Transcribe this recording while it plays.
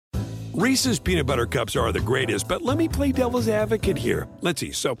Reese's Peanut Butter Cups are the greatest, but let me play devil's advocate here. Let's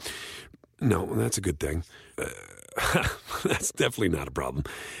see. So, no, that's a good thing. That's definitely not a problem.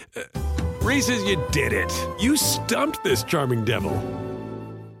 Reese's, you did it. You stumped this charming devil.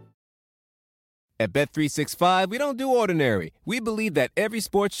 At Bet365, we don't do ordinary. We believe that every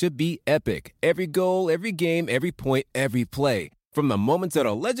sport should be epic. Every goal, every game, every point, every play. From the moments that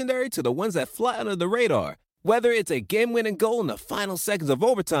are legendary to the ones that fly under the radar. Whether it's a game-winning goal in the final seconds of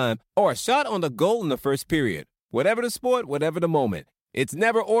overtime or a shot on the goal in the first period. Whatever the sport, whatever the moment. It's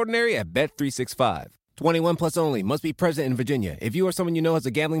never ordinary at Bet365. 21 plus only. Must be present in Virginia. If you or someone you know has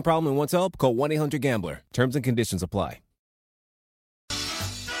a gambling problem and wants help, call 1-800-GAMBLER. Terms and conditions apply.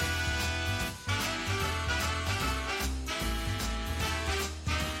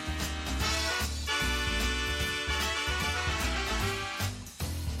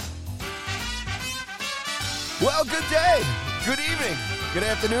 Well, good day, good evening, good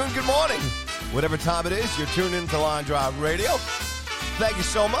afternoon, good morning. Whatever time it is, you're tuned into Line Drive Radio. Thank you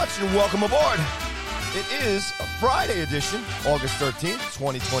so much and welcome aboard. It is a Friday edition, August 13th,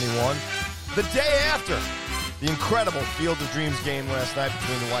 2021, the day after the incredible Field of Dreams game last night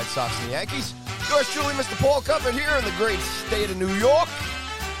between the White Sox and the Yankees. Yours truly, Mr. Paul Cutler here in the great state of New York.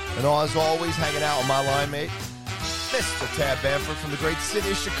 And as always, hanging out with my line mate, Mr. Tab Bamford from the great city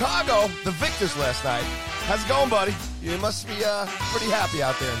of Chicago, the victors last night. How's it going, buddy? You must be pretty happy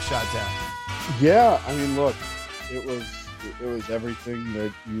out there in Chi-Town. Yeah, I mean, look, it was everything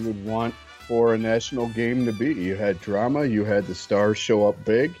that you would want for a national game to be. You had drama, you had the stars show up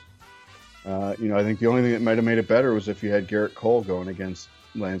big. I think the only thing that might have made it better was if you had Garrett Cole going against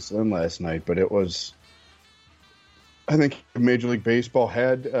Lance Lynn last night. But I think if Major League Baseball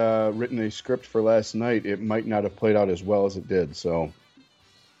had written a script for last night, it might not have played out as well as it did. So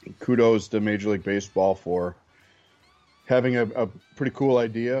kudos to Major League Baseball for having a pretty cool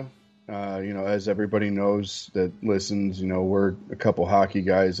idea. As everybody knows that listens, we're a couple hockey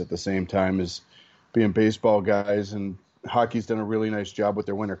guys at the same time as being baseball guys, and hockey's done a really nice job with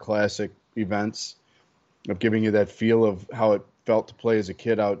their Winter Classic events of giving you that feel of how it felt to play as a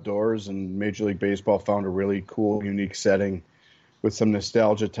kid outdoors, and Major League Baseball found a really cool, unique setting with some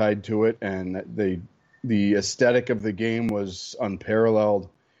nostalgia tied to it, and the aesthetic of the game was unparalleled.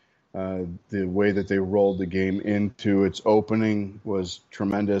 The way that they rolled the game into its opening was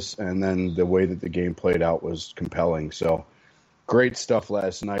tremendous, and then the way that the game played out was compelling. So great stuff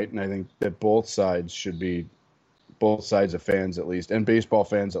last night, and I think that both sides of fans at least, and baseball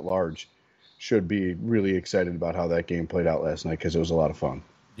fans at large, should be really excited about how that game played out last night because it was a lot of fun.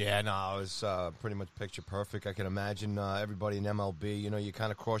 Yeah, no, it was pretty much picture perfect. I can imagine everybody in MLB, you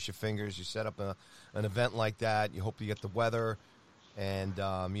kind of cross your fingers. You set up an event like that. You hope you get the weather. And,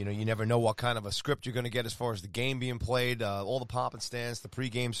 you never know what kind of a script you're going to get as far as the game being played. All the pomp and stance, the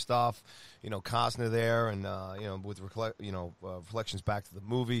pregame stuff, Costner there, and, with reflections back to the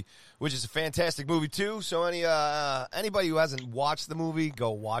movie, which is a fantastic movie, too. So anybody who hasn't watched the movie,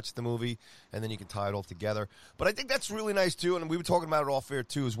 go watch the movie, and then you can tie it all together. But I think that's really nice, too, and we were talking about it off air,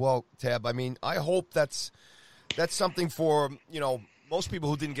 too, as well, Tab. I mean, I hope that's something for, most people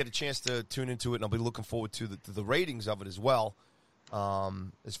who didn't get a chance to tune into it, and I'll be looking forward to the ratings of it as well.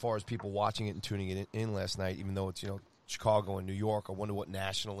 As far as people watching it and tuning it in last night, even though it's, Chicago and New York, I wonder what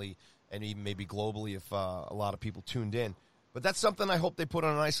nationally and even maybe globally if a lot of people tuned in. But that's something I hope they put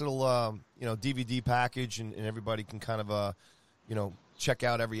on a nice little, DVD package and everybody can kind of, check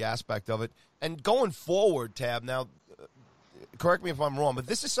out every aspect of it. And going forward, Tab, now, correct me if I'm wrong, but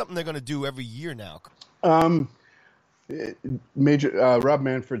this is something they're going to do every year now. Rob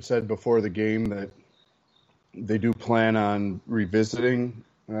Manfred said before the game that they do plan on revisiting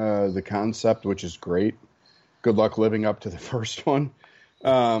the concept, which is great. Good luck living up to the first one.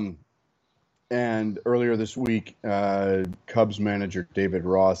 And earlier this week, Cubs manager David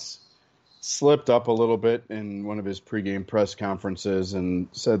Ross slipped up a little bit in one of his pregame press conferences and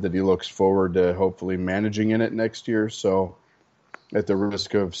said that he looks forward to hopefully managing in it next year. So at the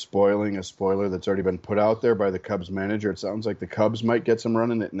risk of spoiling a spoiler that's already been put out there by the Cubs manager, it sounds like the Cubs might get some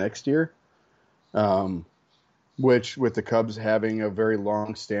run in it next year. Which, with the Cubs having a very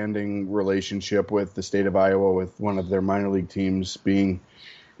long-standing relationship with the state of Iowa, with one of their minor league teams being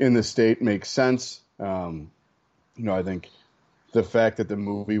in the state, makes sense. I think the fact that the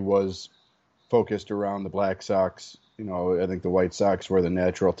movie was focused around the Black Sox, I think the White Sox were the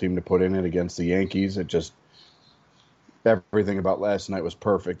natural team to put in it against the Yankees. Everything about last night was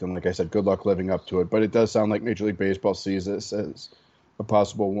perfect. And like I said, good luck living up to it. But it does sound like Major League Baseball sees this as a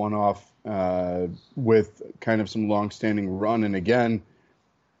possible one-off with kind of some long-standing run. And again,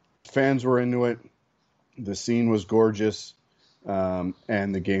 fans were into it. The scene was gorgeous.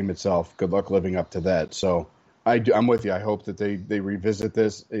 and the game itself. Good luck living up to that. So I'm with you. I hope that they revisit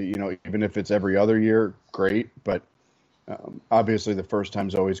this. Even if it's every other year, great. But obviously, the first time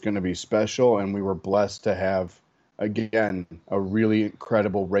is always going to be special, and we were blessed to have again a really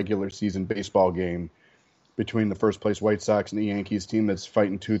incredible regular season baseball game between the first place White Sox and the Yankees team that's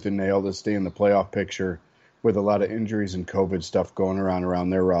fighting tooth and nail to stay in the playoff picture with a lot of injuries and COVID stuff going around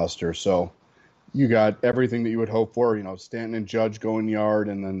their roster. So you got everything that you would hope for, Stanton and Judge going yard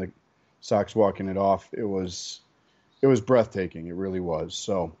and then the Sox walking it off. It was breathtaking. It really was.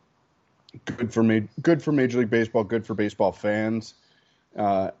 So good for Major League Baseball, good for baseball fans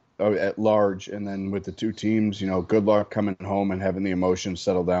at large. And then with the two teams, good luck coming home and having the emotions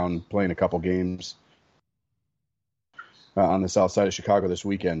settle down, playing a couple games on the south side of Chicago this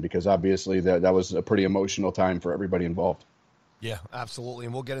weekend, because obviously that was a pretty emotional time for everybody involved. Yeah, absolutely.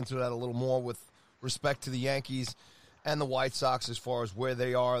 And we'll get into that a little more with respect to the Yankees and the White Sox as far as where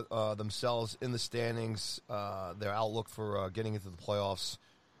they are themselves in the standings, their outlook for getting into the playoffs.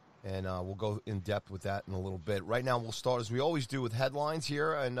 And we'll go in depth with that in a little bit. Right now, we'll start, as we always do, with headlines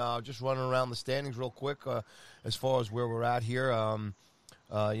here and just running around the standings real quick as far as where we're at here.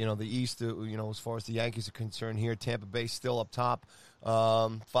 The East, as far as the Yankees are concerned here, Tampa Bay still up top.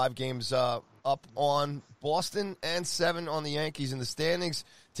 5 games up on Boston and 7 on the Yankees in the standings.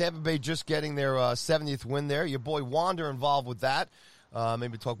 Tampa Bay just getting their 70th win there. Your boy Wander involved with that.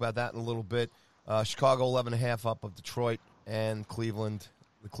 Maybe talk about that in a little bit. Chicago 11.5 up of Detroit and Cleveland,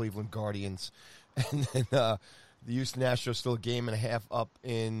 the Cleveland Guardians. And then the Houston Astros still a game and a half up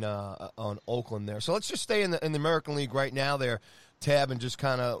on Oakland there. So let's just stay in the American League right now there, Tab, and just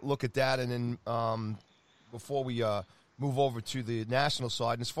kind of look at that. And then before we move over to the national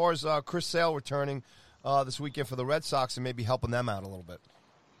side, and as far as Chris Sale returning this weekend for the Red Sox and maybe helping them out a little bit.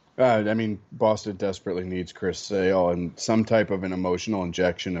 Boston desperately needs Chris Sale and some type of an emotional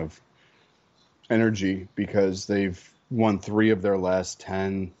injection of energy, because they've won 3 of their last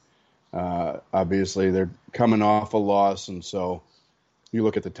 10. Obviously, they're coming off a loss, and so you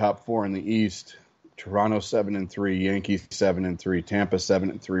look at the top 4 in the East: Toronto 7-3, Yankees 7-3, Tampa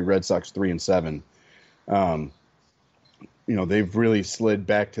 7-3, Red Sox 3-7. They've really slid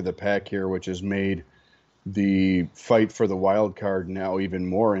back to the pack here, which has made the fight for the wild card now even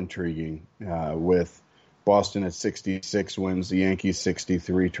more intriguing, with Boston at 66 wins, the Yankees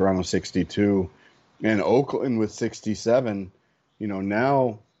 63, Toronto 62, and Oakland with 67.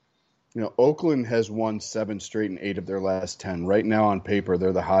 Now Oakland has won 7 straight and 8 of their last 10. Right now on paper,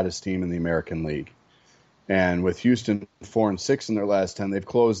 they're the hottest team in the American League. And with Houston 4-6 in their last 10, they've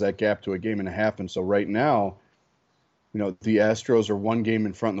closed that gap to a game and a half. And so right now, the Astros are 1 game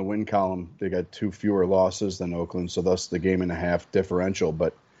in front in the win column. They got 2 fewer losses than Oakland, so thus the game and a half differential.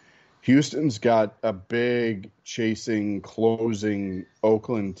 But Houston's got a big closing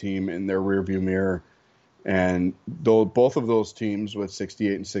Oakland team in their rearview mirror. And both of those teams with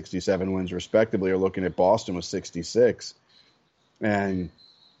 68 and 67 wins respectively are looking at Boston with 66. And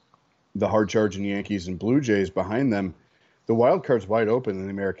the hard-charging Yankees and Blue Jays behind them. The wild card's wide open in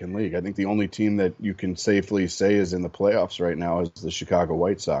the American League. I think the only team that you can safely say is in the playoffs right now is the Chicago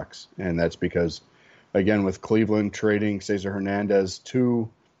White Sox. And that's because, again, with Cleveland trading Cesar Hernandez to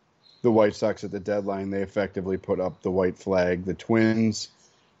the White Sox at the deadline, they effectively put up the white flag. The Twins,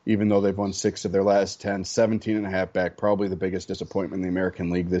 even though they've won 6 of their last 10, 17.5 back, probably the biggest disappointment in the American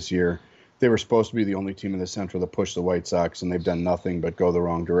League this year. They were supposed to be the only team in the Central to push the White Sox, and they've done nothing but go the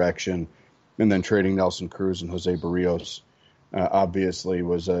wrong direction. And then trading Nelson Cruz and Jose Barrios obviously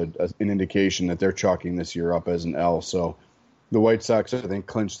was an indication that they're chalking this year up as an L. So the White Sox, I think,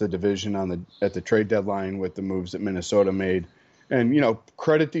 clinched the division at the trade deadline with the moves that Minnesota made. And,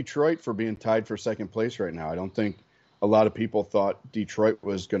 credit Detroit for being tied for second place right now. I don't think a lot of people thought Detroit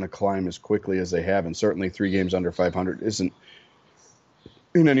was going to climb as quickly as they have, and certainly 3 games under 500 isn't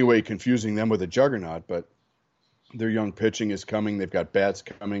in any way confusing them with a juggernaut, but their young pitching is coming. They've got bats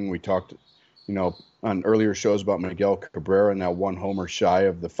coming. We talked, on earlier shows about Miguel Cabrera, now 1 homer shy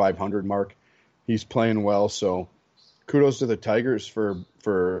of the 500 mark. He's playing well, so kudos to the Tigers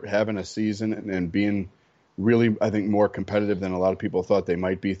for having a season and being really, I think, more competitive than a lot of people thought they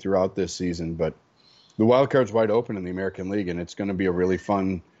might be throughout this season. But the wild card's wide open in the American League, and it's going to be a really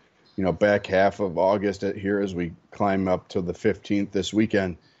fun, back half of August here as we climb up to the 15th this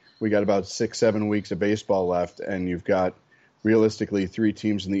weekend. We got about 6-7 weeks of baseball left, and you've got realistically 3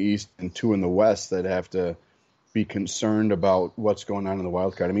 teams in the East and 2 in the West that have to be concerned about what's going on in the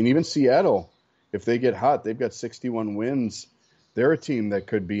wild card. I mean, even Seattle, if they get hot, they've got 61 wins. They're a team that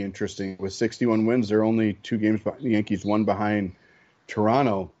could be interesting. With 61 wins, they're only 2 games behind the Yankees, 1 behind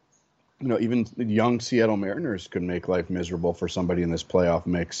Toronto. even the young Seattle Mariners could make life miserable for somebody in this playoff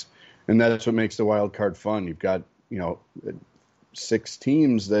mix. And that's what makes the wild card fun. You've got, 6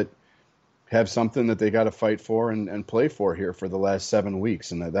 teams that have something that they got to fight for and play for here for the last 7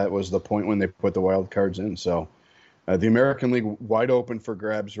 weeks. And that was the point when they put the wild cards in. So the American League wide open for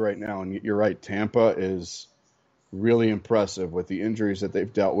grabs right now. And you're right, Tampa is really impressive with the injuries that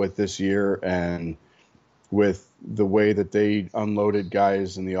they've dealt with this year and with the way that they unloaded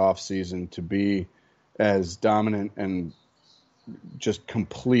guys in the offseason to be as dominant and just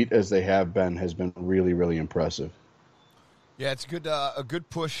complete as they have been has been really, really impressive. Yeah, it's good. A good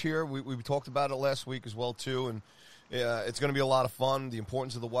push here. We talked about it last week as well too, and it's going to be a lot of fun. The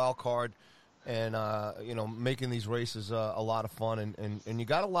importance of the wild card, and making these races a lot of fun. And you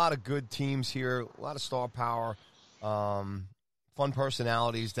got a lot of good teams here, a lot of star power, fun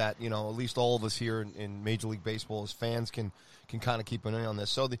personalities that at least all of us here in Major League Baseball as fans can kind of keep an eye on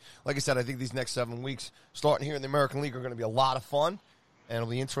this. So, like I said, I think these next 7 weeks, starting here in the American League, are going to be a lot of fun, and it'll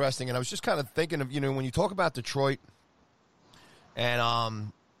be interesting. And I was just kind of thinking of when you talk about Detroit.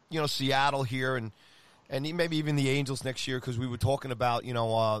 And, Seattle here and maybe even the Angels next year, because we were talking about,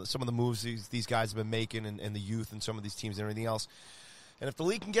 some of the moves these guys have been making and the youth and some of these teams and everything else. And if the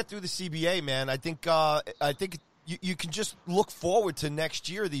league can get through the CBA, man, I think you can just look forward to next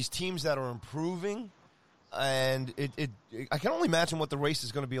year, these teams that are improving. And I can only imagine what the race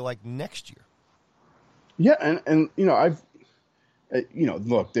is going to be like next year. Yeah, and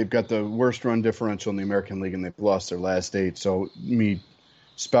look, they've got the worst run differential in the American League, and they've lost their last 8. So me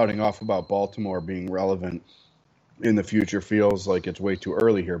spouting off about Baltimore being relevant in the future feels like it's way too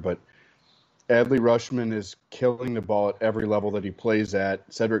early here. But Adley Rutschman is killing the ball at every level that he plays at.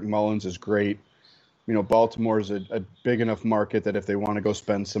 Cedric Mullins is great. Baltimore is a big enough market that if they want to go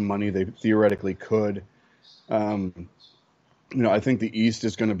spend some money, they theoretically could. I think the East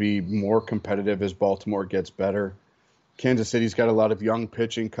is going to be more competitive as Baltimore gets better. Kansas City's got a lot of young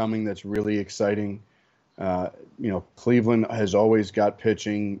pitching coming that's really exciting. Cleveland has always got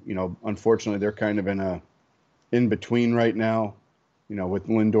pitching. Unfortunately, they're kind of in between right now. With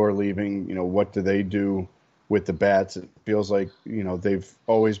Lindor leaving, what do they do with the bats? It feels like, they've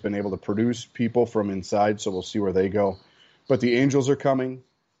always been able to produce people from inside, so we'll see where they go. But the Angels are coming.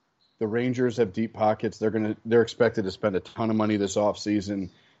 The Rangers have deep pockets. They're expected to spend a ton of money this offseason.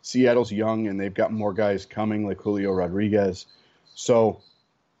 Seattle's young, and they've got more guys coming, like Julio Rodriguez. So,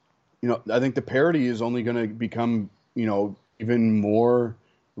 I think the parity is only going to become, even more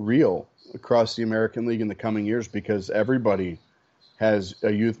real across the American League in the coming years because everybody has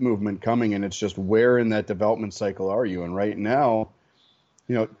a youth movement coming, and it's just where in that development cycle are you? And right now,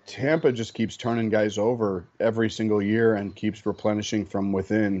 Tampa just keeps turning guys over every single year and keeps replenishing from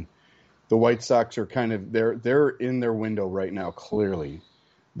within. The White Sox are kind of they're in their window right now, clearly.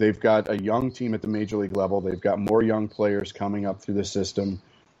 They've got a young team at the major league level. They've got more young players coming up through the system,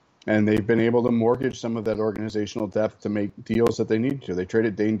 and they've been able to mortgage some of that organizational depth to make deals that they need to. They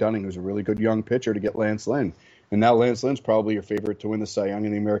traded Dane Dunning, who's a really good young pitcher, to get Lance Lynn. And now Lance Lynn's probably your favorite to win the Cy Young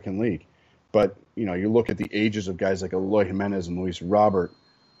in the American League. But, you look at the ages of guys like Eloy Jimenez and Luis Robert,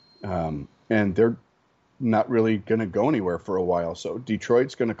 and they're not really going to go anywhere for a while. So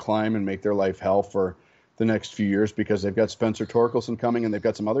Detroit's going to climb and make their life hell for the next few years because they've got Spencer Torkelson coming and they've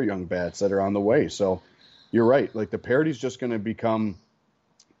got some other young bats that are on the way. So you're right. Like the parity's just going to become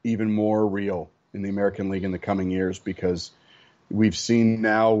even more real in the American League in the coming years because we've seen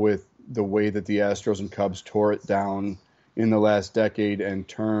now with the way that the Astros and Cubs tore it down in the last decade and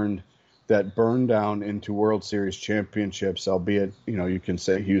turned that burn down into World Series championships, albeit, you can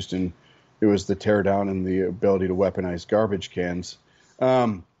say Houston, it was the tear down and the ability to weaponize garbage cans.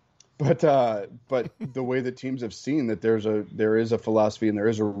 But the way that teams have seen that there is a philosophy and there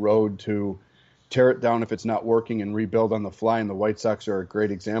is a road to tear it down if it's not working and rebuild on the fly. And the White Sox are a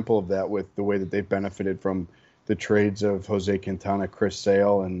great example of that with the way that they've benefited from the trades of Jose Quintana, Chris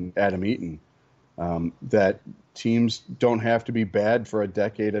Sale, and Adam Eaton. That teams don't have to be bad for a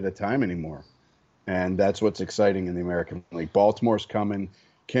decade at a time anymore. And that's what's exciting in the American League. Baltimore's coming.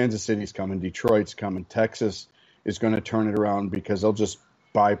 Kansas City's coming. Detroit's coming. Texas is going to turn it around because they'll just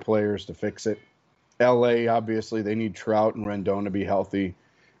buy players to fix it. LA, obviously, they need Trout and Rendon to be healthy,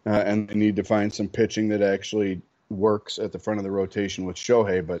 and they need to find some pitching that actually works at the front of the rotation with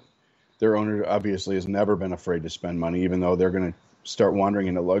Shohei, but their owner obviously has never been afraid to spend money, even though they're going to start wandering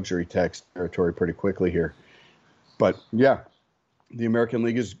into luxury tax territory pretty quickly here. But, yeah, the American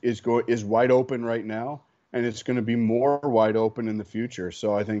League is wide open right now, and it's going to be more wide open in the future.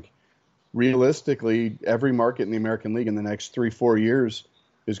 So I think realistically, every market in the American League in the next 3-4 years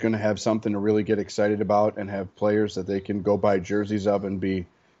is going to have something to really get excited about and have players that they can go buy jerseys of and be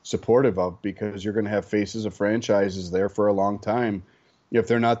supportive of, because you're going to have faces of franchises there for a long time if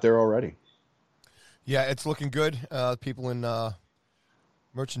they're not there already. Yeah, it's looking good. People in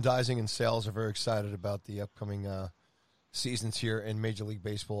merchandising and sales are very excited about the upcoming seasons here in Major League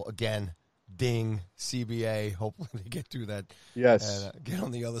Baseball. Again, ding, CBA. Hopefully they get through that. Yes. And get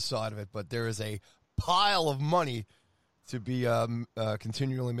on the other side of it. But there is a pile of money to be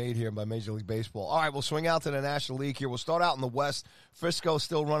continually made here by Major League Baseball. All right, we'll swing out to the National League here. We'll start out in the West. Frisco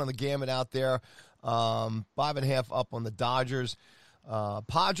still running the gamut out there. 5.5 up on the Dodgers.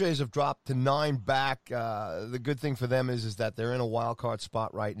 Padres have dropped to 9 back. The good thing for them is that they're in a wild card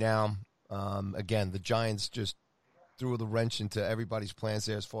spot right now. Again, the Giants just threw the wrench into everybody's plans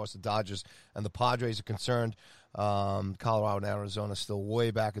there as far as the Dodgers and the Padres are concerned. Colorado and Arizona still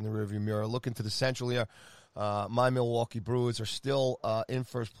way back in the rearview mirror. Looking to the Central here. My Milwaukee Brewers are still in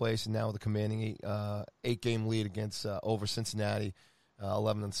first place, and now with a commanding 8-game lead against over Cincinnati,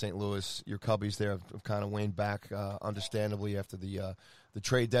 11 in St. Louis. Your Cubbies there have kind of waned back, understandably, after the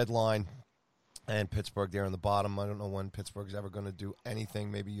trade deadline. And Pittsburgh there on the bottom. I don't know when Pittsburgh's ever going to do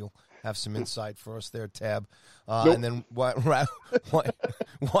anything. Maybe you'll have some insight for us there, Tab. Nope. And then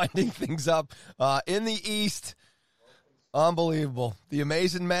winding things up in the East. Unbelievable. The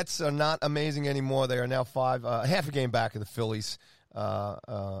amazing Mets are not amazing anymore. They are now half a game back of the Phillies,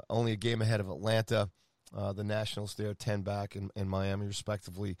 only a game ahead of Atlanta. The Nationals there 10 back in Miami,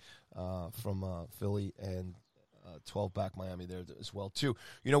 respectively, from Philly, and 12 back Miami there as well, too.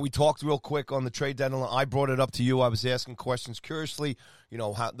 You know, we talked real quick on the trade deadline. I brought it up to you. I was asking questions curiously. You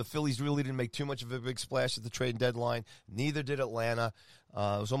know, how the Phillies really didn't make too much of a big splash at the trade deadline. Neither did Atlanta. It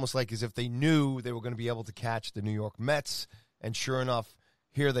was almost like as if they knew they were going to be able to catch the New York Mets, and sure enough,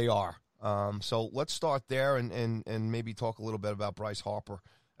 here they are. So let's start there and maybe talk a little bit about Bryce Harper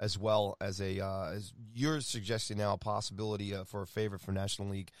as well as as you're suggesting now, a possibility for a favorite for National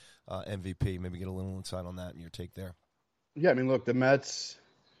League MVP. Maybe get a little insight on that and your take there. Yeah, I mean, look, the Mets,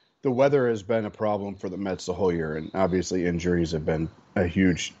 the weather has been a problem for the Mets the whole year, and obviously injuries have been a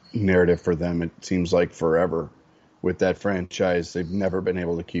huge narrative for them. It seems like forever with that franchise. They've never been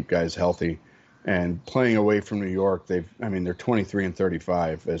able to keep guys healthy. And playing away from New York, they're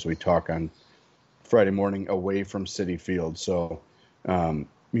 23-35 as we talk on Friday morning away from Citi Field. So,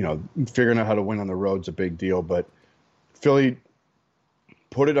 figuring out how to win on the road's a big deal. But Philly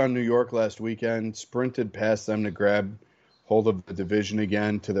put it on New York last weekend, sprinted past them to grab hold of the division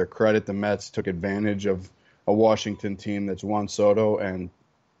again. To their credit, the Mets took advantage of a Washington team that's Juan Soto and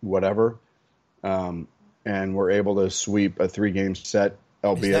whatever, and were able to sweep a 3-game set,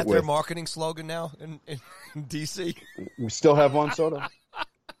 albeit Is that their marketing slogan now in D.C.? We still have Juan Soto.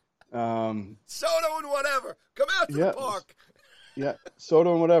 Soto and whatever. Come out to the park. Yeah,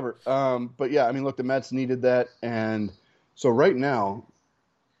 Soto and whatever. But yeah, I mean, look, the Mets needed that. And so right now,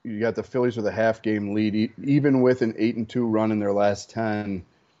 you got the Phillies with a half-game lead. Even with an 8-2 run in their last 10,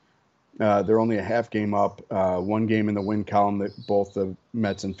 they're only a half game up. 1 game in the win column. That both the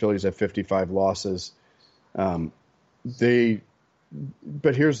Mets and Phillies have 55 losses. But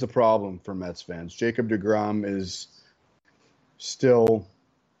here's the problem for Mets fans. Jacob deGrom is still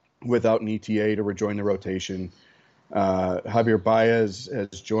without an ETA to rejoin the rotation. Javier Baez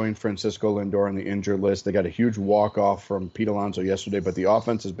has joined Francisco Lindor on the injured list. They got a huge walk-off from Pete Alonso yesterday, but the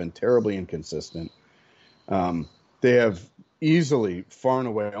offense has been terribly inconsistent. They have easily, far and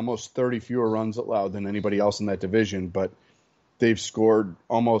away, almost 30 fewer runs allowed than anybody else in that division, but they've scored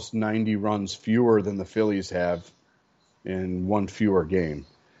almost 90 runs fewer than the Phillies have in 1 fewer game.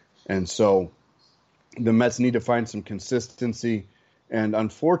 And so the Mets need to find some consistency. And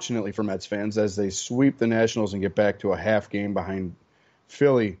unfortunately for Mets fans, as they sweep the Nationals and get back to a half game behind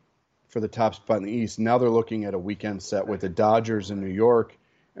Philly for the top spot in the East, now they're looking at a weekend set with the Dodgers in New York.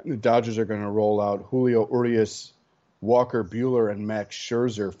 And the Dodgers are going to roll out Julio Urias, Walker Buehler, and Max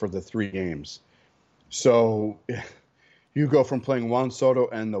Scherzer for the 3 games. So you go from playing Juan Soto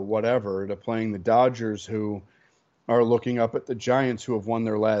and the whatever to playing the Dodgers, who are looking up at the Giants, who have won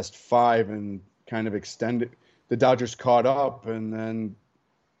their last 5 and kind of extended. The Dodgers caught up, and then,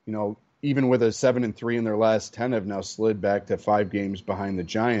 even with a 7-3 in their last 10, have now slid back to 5 games behind the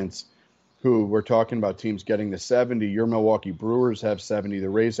Giants, who we're talking about teams getting to 70. Your Milwaukee Brewers have 70. The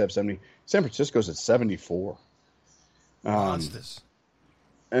Rays have 70. San Francisco's at 74. Monsters.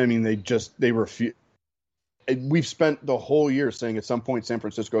 I mean, they refuse. We've spent the whole year saying at some point San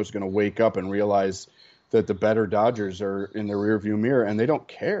Francisco is going to wake up and realize that the better Dodgers are in the rearview mirror, and they don't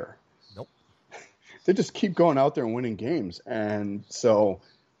care. Nope. They just keep going out there and winning games. And so,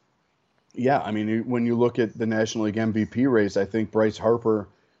 yeah, I mean, when you look at the National League MVP race, I think Bryce Harper,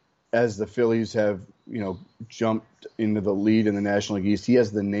 as the Phillies have jumped into the lead in the National League East. He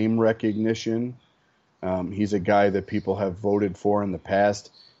has the name recognition. He's a guy that people have voted for in the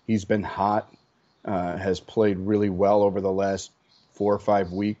past. He's been hot, has played really well over the last 4 or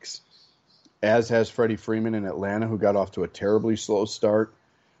 5 weeks, as has Freddie Freeman in Atlanta, who got off to a terribly slow start.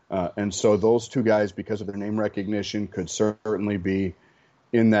 And so those two guys, because of their name recognition, could certainly be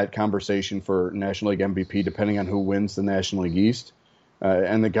in that conversation for National League MVP, depending on who wins the National League East.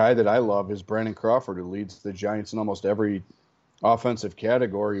 And the guy that I love is Brandon Crawford, who leads the Giants in almost every offensive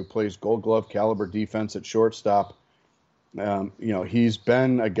category, who plays Gold Glove caliber defense at shortstop. He's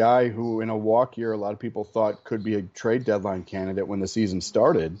been a guy who, in a walk year, a lot of people thought could be a trade deadline candidate when the season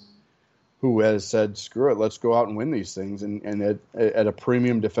started, who has said, screw it, let's go out and win these things. And at a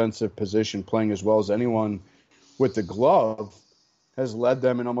premium defensive position, playing as well as anyone with the glove, has led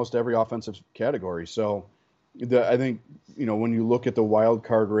them in almost every offensive category. So I think, when you look at the wild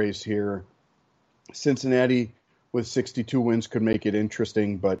card race here, Cincinnati with 62 wins could make it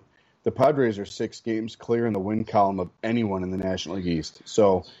interesting, but the Padres are 6 games clear in the win column of anyone in the National League East.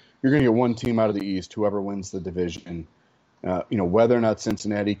 So you're going to get one team out of the East, whoever wins the division. Whether or not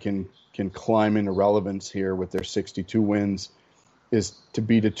Cincinnati can climb into relevance here with their 62 wins is to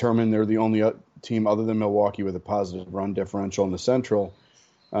be determined. They're the only team other than Milwaukee with a positive run differential in the Central.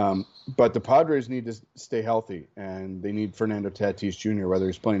 But the Padres need to stay healthy, and they need Fernando Tatis Jr., whether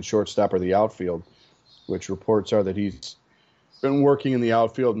he's playing shortstop or the outfield, which reports are that he's been working in the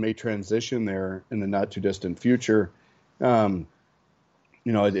outfield, may transition there in the not-too-distant future. It's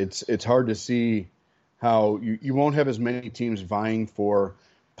hard to see how you won't have as many teams vying for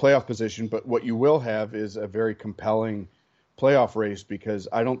playoff position, but what you will have is a very compelling playoff race, because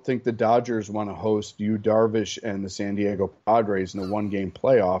I don't think the Dodgers want to host Yu Darvish and the San Diego Padres in a one-game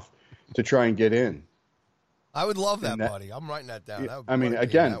playoff to try and get in. I would love that, buddy. I'm writing that down.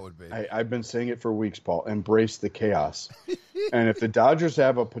 I've been saying it for weeks, Paul. Embrace the chaos. And if the Dodgers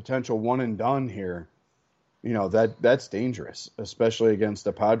have a potential one and done here, that's dangerous, especially against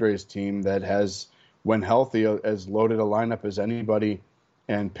the Padres team that has, when healthy, as loaded a lineup as anybody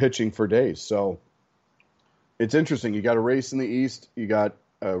and pitching for days. So it's interesting. You got a race in the East. You got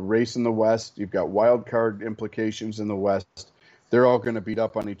a race in the West. You've got wild card implications in the West. They're all going to beat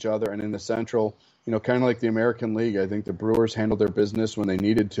up on each other. And in the Central, kind of like the American League, I think the Brewers handled their business when they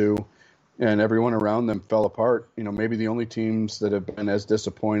needed to, and everyone around them fell apart. Maybe the only teams that have been as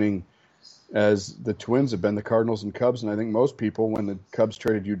disappointing as the Twins have been the Cardinals and Cubs. And I think most people, when the Cubs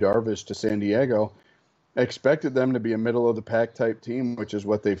traded Yu Darvish to San Diego, expected them to be a middle-of-the-pack type team, which is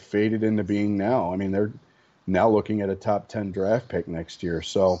what they've faded into being now. I mean, they're now looking at a top 10 draft pick next year.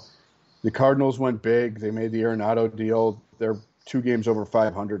 So the Cardinals went big. They made the Arenado deal. They're 2 games over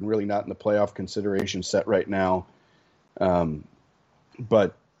 500 and really not in the playoff consideration set right now.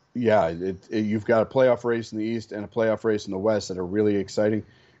 But, yeah, you've got a playoff race in the East and a playoff race in the West that are really exciting.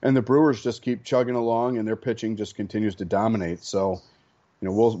 And the Brewers just keep chugging along, and their pitching just continues to dominate. So,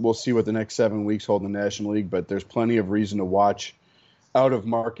 we'll see what the next 7 weeks hold in the National League, but there's plenty of reason to watch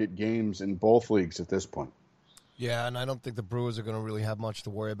out-of-market games in both leagues at this point. Yeah, and I don't think the Brewers are going to really have much to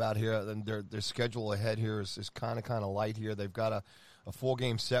worry about here. And their schedule ahead here is kind of light here. They've got a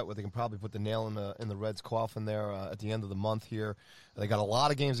 4-game set where they can probably put the nail in the Reds' coffin there at the end of the month here. They got a lot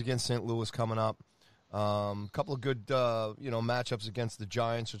of games against St. Louis coming up. A couple of good matchups against the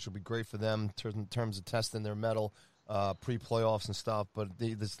Giants, which will be great for them in terms of testing their mettle pre-playoffs and stuff. But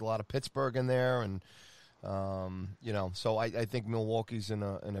there's a lot of Pittsburgh in there, and so I think Milwaukee's in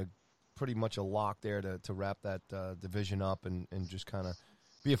a pretty much a lock there to wrap that division up and just kind of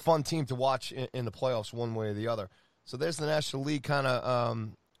be a fun team to watch in the playoffs one way or the other. So there's the National League kind of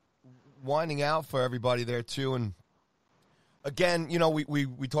winding out for everybody there too. And again,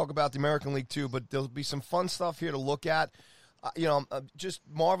 we talk about the American League too, but there'll be some fun stuff here to look at. I'm just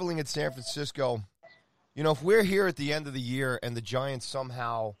marveling at San Francisco. If we're here at the end of the year and the Giants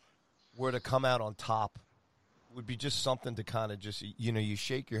somehow were to come out on top, would be just something to kind of just, you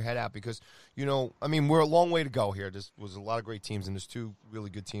shake your head out because, we're a long way to go here. There was a lot of great teams, and there's 2 really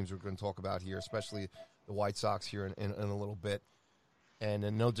good teams we're going to talk about here, especially the White Sox here in a little bit. And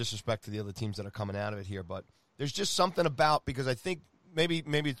no disrespect to the other teams that are coming out of it here, but there's just something about, because I think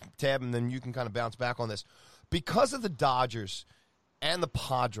maybe Tab, and then you can kind of bounce back on this. Because of the Dodgers and the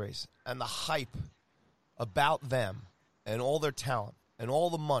Padres and the hype about them and all their talent and all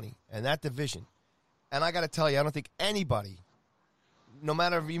the money and that division, and I got to tell you, I don't think anybody, no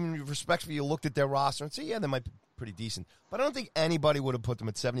matter even respectfully, you looked at their roster and say, yeah, they might be pretty decent. But I don't think anybody would have put them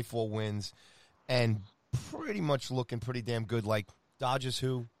at 74 wins and pretty much looking pretty damn good, like Dodgers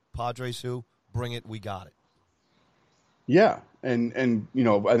who, Padres who, bring it, we got it. Yeah, and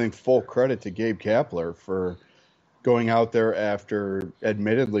I think full credit to Gabe Kapler for going out there after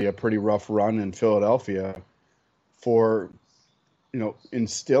admittedly a pretty rough run in Philadelphia for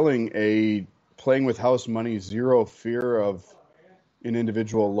instilling a playing with house money, zero fear of an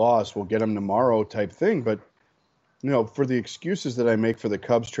individual loss will get them tomorrow type thing. But for the excuses that I make for the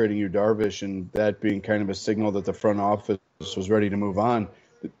Cubs trading Yu Darvish and that being kind of a signal that the front office was ready to move on,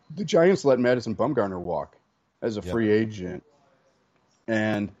 the Giants let Madison Bumgarner walk as a free agent.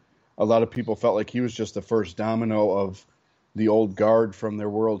 And a lot of people felt like he was just the first domino of the old guard from their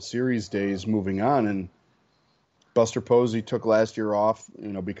World Series days moving on. And Buster Posey took last year off,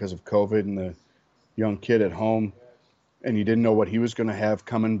 because of COVID and the young kid at home. And you didn't know what he was going to have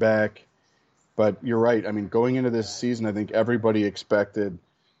coming back. But you're right. I mean, going into this season, I think everybody expected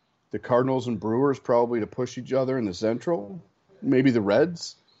the Cardinals and Brewers probably to push each other in the Central. Maybe the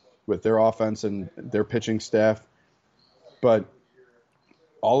Reds with their offense and their pitching staff. But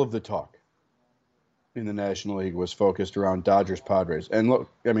all of the talk in the National League was focused around Dodgers-Padres. And look,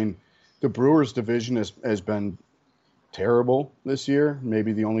 I mean, the Brewers division has been terrible this year.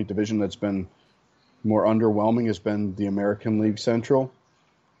 Maybe the only division that's been more underwhelming has been the American League Central.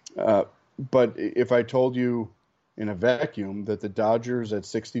 But if I told you in a vacuum that the Dodgers at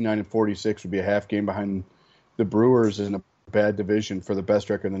 69-46 would be a half game behind the Brewers in a bad division for the best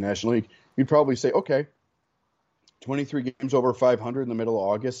record in the National League, you'd probably say, okay, 23 games over 500 in the middle of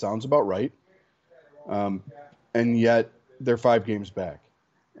August sounds about right. And yet they're 5 games back,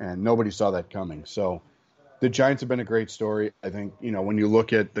 and nobody saw that coming. So the Giants have been a great story. I think, when you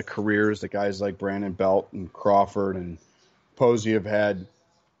look at the careers that guys like Brandon Belt and Crawford and Posey have had,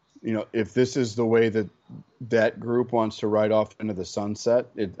 if this is the way that group wants to ride off into the sunset,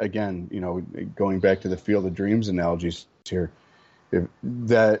 going back to the Field of Dreams analogies here,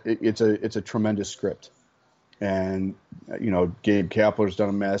 it's a tremendous script. And, Gabe Kapler's done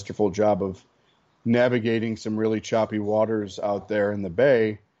a masterful job of navigating some really choppy waters out there in the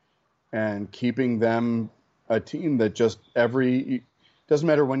Bay and keeping them a team that just doesn't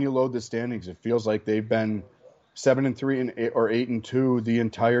matter when you load the standings. It feels like they've been 7-3 or 8-2 the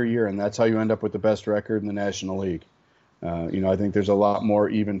entire year. And that's how you end up with the best record in the National League. I think there's a lot more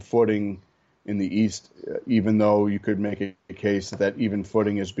even footing in the East, even though you could make a case that even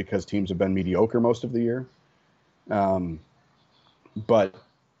footing is because teams have been mediocre most of the year. But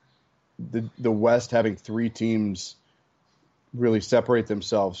the West having 3 teams really separate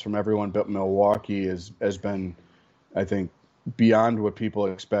themselves from everyone but Milwaukee has been, I think, beyond what people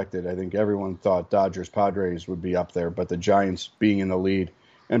expected. I think everyone thought Dodgers-Padres would be up there, but the Giants being in the lead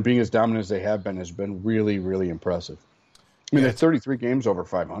and being as dominant as they have been has been really, really impressive. I mean, they're 33 games over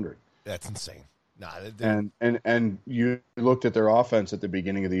 500. That's insane. And you looked at their offense at the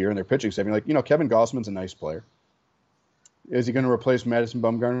beginning of the year and their pitching staff, you're like, Kevin Gossman's a nice player. Is he going to replace Madison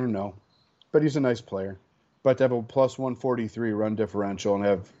Bumgarner? No. But he's a nice player. But to have a plus 143 run differential and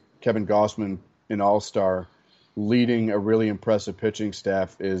have Kevin Gossman, an all-star, leading a really impressive pitching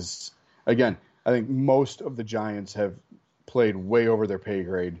staff is, again, I think most of the Giants have played way over their pay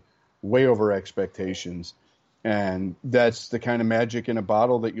grade, way over expectations. And that's the kind of magic in a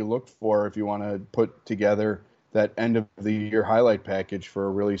bottle that you look for if you want to put together that end of the year highlight package for a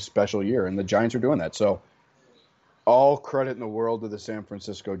really special year. And the Giants are doing that. So all credit in the world to the San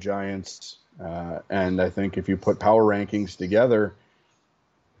Francisco Giants. And I think if you put power rankings together,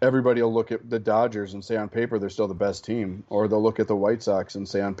 everybody will look at the Dodgers and say on paper they're still the best team. Or they'll look at the White Sox and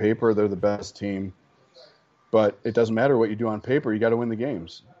say on paper they're the best team. But it doesn't matter what you do on paper. You got to win the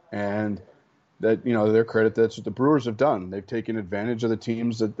games. And that, their credit, that's what the Brewers have done. They've taken advantage of the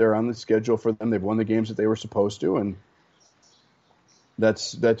teams that they're on the schedule for them. They've won the games that they were supposed to. And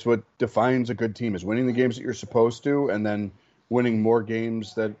that's what defines a good team, is winning the games that you're supposed to and then winning more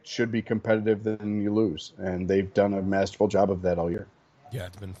games that should be competitive than you lose. And they've done a masterful job of that all year. Yeah,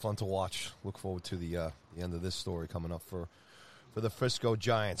 it's been fun to watch. Look forward to the end of this story coming up for the Frisco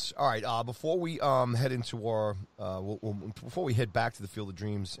Giants. All right, before we head into our before we head back to the Field of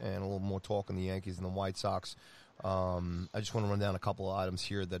Dreams and a little more talk on the Yankees and the White Sox, I just want to run down a couple of items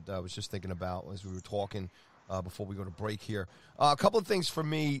here that I was just thinking about as we were talking before we go to break here. A couple of things for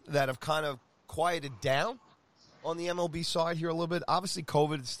me that have kind of quieted down on the MLB side here a little bit. Obviously,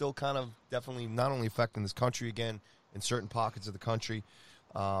 COVID is still kind of definitely not only affecting this country again in certain pockets of the country,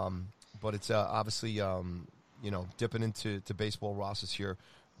 but it's obviously dipping into baseball rosters here,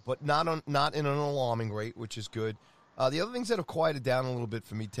 but not in an alarming rate, which is good. The other things that have quieted down a little bit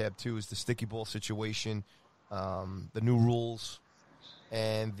for me, Tab, too, is the sticky ball situation, the new rules,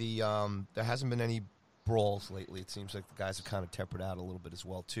 and there hasn't been any brawls lately. It seems like the guys have kind of tempered out a little bit as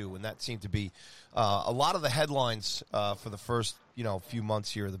well, too. And that seemed to be a lot of the headlines for the first, few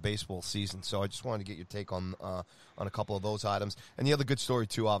months here of the baseball season. So I just wanted to get your take on a couple of those items. And the other good story,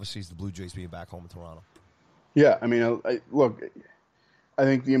 too, obviously, is the Blue Jays being back home in Toronto. Yeah, I mean, look, I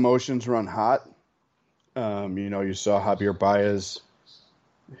think the emotions run hot. You saw Javier Baez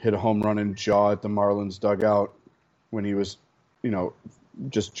hit a home run in jaw at the Marlins dugout when he was,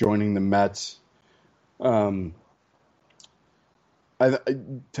 just joining the Mets.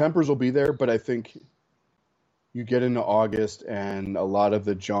 Tempers will be there, but I think you get into August and a lot of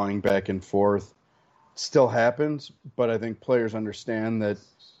the jawing back and forth still happens, but I think players understand that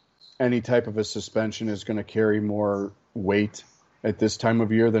any type of a suspension is going to carry more weight at this time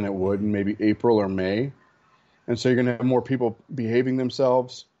of year than it would in maybe April or May. And so you're going to have more people behaving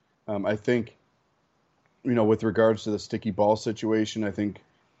themselves. I think, with regards to the sticky ball situation, I think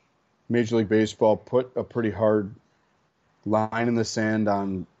Major League Baseball put a pretty hard line in the sand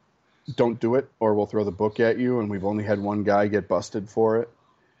on don't do it or we'll throw the book at you. And we've only had one guy get busted for it.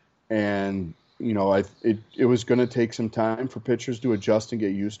 And, it was going to take some time for pitchers to adjust and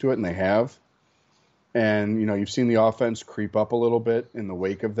get used to it, and they have. And, you've seen the offense creep up a little bit in the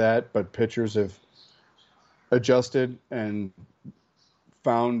wake of that, but pitchers have adjusted and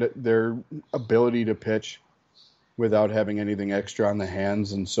found their ability to pitch without having anything extra on the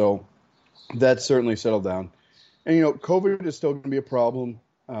hands. And so that's certainly settled down. And, COVID is still going to be a problem.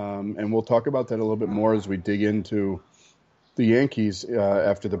 And we'll talk about that a little bit more as we dig into the Yankees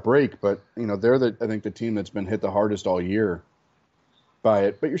after the break. But, they're, I think, the team that's been hit the hardest all year by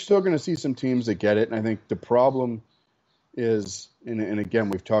it. But you're still going to see some teams that get it. And I think the problem is, and again,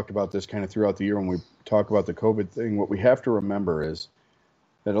 we've talked about this kind of throughout the year when we talk about the COVID thing, what we have to remember is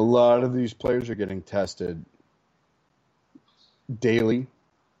that a lot of these players are getting tested daily,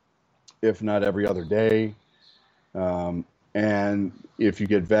 if not every other day. And if you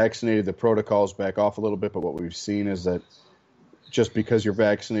get vaccinated, the protocols back off a little bit. But what we've seen is that just because you're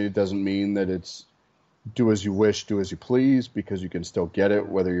vaccinated doesn't mean that it's do as you wish, do as you please, because you can still get it,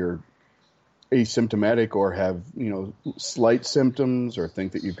 whether you're asymptomatic or have, slight symptoms or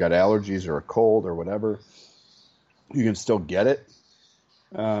think that you've got allergies or a cold or whatever. You can still get it.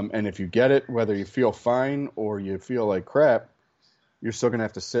 And if you get it, whether you feel fine or you feel like crap, you're still going to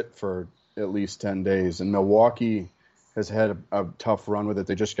have to sit for at least 10 days. And Milwaukee has had a tough run with it.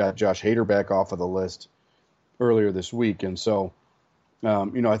 They just got Josh Hader back off of the list earlier this week. And so,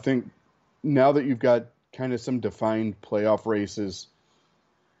 I think now that you've got kind of some defined playoff races,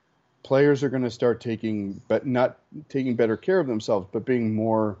 players are going to start not taking better care of themselves, but being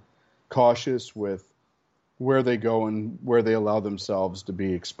more cautious with where they go and where they allow themselves to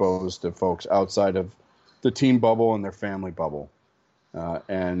be exposed to folks outside of the team bubble and their family bubble,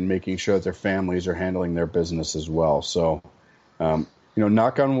 and making sure that their families are handling their business as well. So,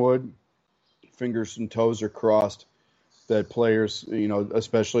 knock on wood, fingers and toes are crossed that players,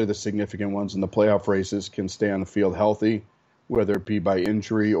 especially the significant ones in the playoff races, can stay on the field healthy, whether it be by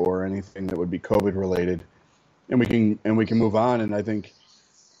injury or anything that would be COVID related, and we can move on. And I think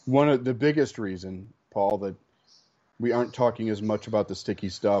one of the biggest reason, Paul, that we aren't talking as much about the sticky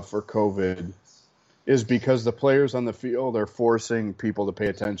stuff or COVID is because the players on the field are forcing people to pay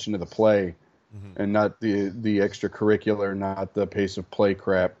attention to the play, and not the extracurricular, not the pace of play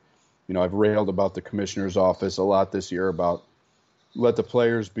crap. I've railed about the commissioner's office a lot this year about let the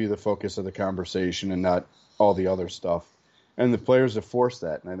players be the focus of the conversation and not all the other stuff. And the players have forced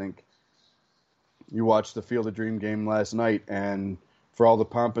that. And I think you watched the Field of Dream game last night, and for all the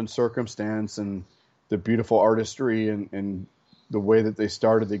pomp and circumstance and the beautiful artistry and the way that they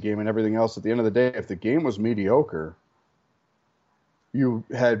started the game and everything else, at the end of the day, if the game was mediocre, you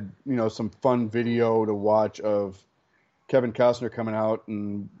had, some fun video to watch of Kevin Costner coming out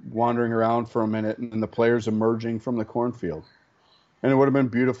and wandering around for a minute and the players emerging from the cornfield. And it would have been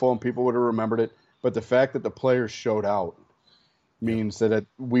beautiful and people would have remembered it. But the fact that the players showed out means that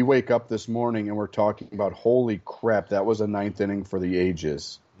we wake up this morning and we're talking about, holy crap, that was a ninth inning for the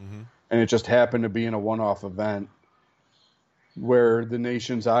ages. Mm-hmm. And it just happened to be in a one-off event where the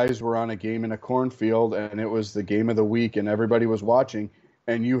nation's eyes were on a game in a cornfield, and it was the game of the week and everybody was watching,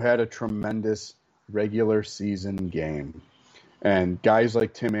 and you had a tremendous regular season game. And guys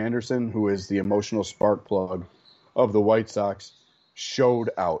like Tim Anderson, who is the emotional spark plug of the White Sox, showed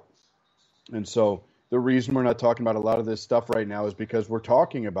out. And so the reason we're not talking about a lot of this stuff right now is because we're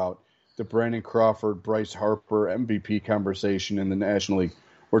talking about the Brandon Crawford, Bryce Harper MVP conversation in the National League.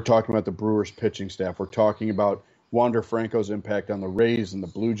 We're talking about the Brewers pitching staff. We're talking about Wander Franco's impact on the Rays and the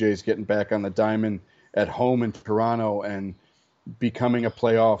Blue Jays getting back on the diamond at home in Toronto and becoming a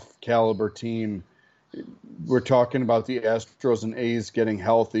playoff caliber team we're talking about the Astros and A's getting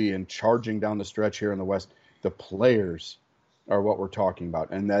healthy and charging down the stretch here in the West. The players are what we're talking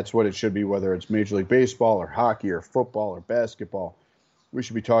about, and that's what it should be, whether it's Major League Baseball or hockey or football or basketball. We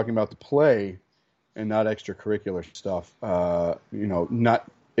should be talking about the play and not extracurricular stuff.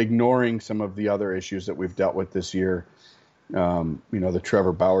 Not ignoring some of the other issues that we've dealt with this year. The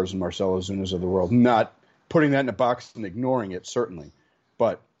Trevor Bauers and Marcell Ozunas of the world. Not putting that in a box and ignoring it, certainly.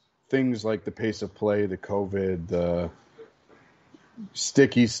 But things like the pace of play, the COVID, the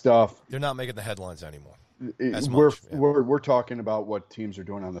sticky stuff. They're not making the headlines anymore. We're talking about what teams are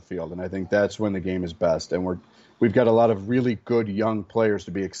doing on the field, and I think that's when the game is best. And we've got a lot of really good young players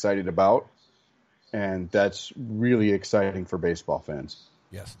to be excited about, and that's really exciting for baseball fans.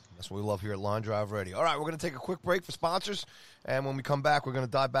 Yes, that's what we love here at Line Drive Radio. All right, we're going to take a quick break for sponsors, and when we come back, we're going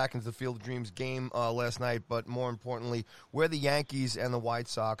to dive back into the Field of Dreams game last night, but more importantly, where the Yankees and the White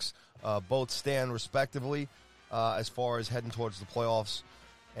Sox both stand respectively as far as heading towards the playoffs,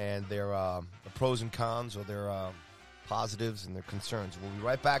 and their the pros and cons, or their positives and their concerns. We'll be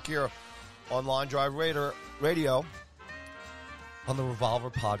right back here on Line Drive Radio on the Revolver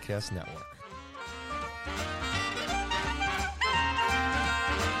Podcast Network.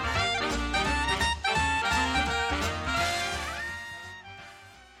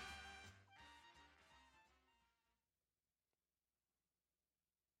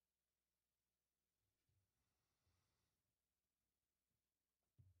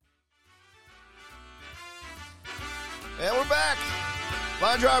 And we're back.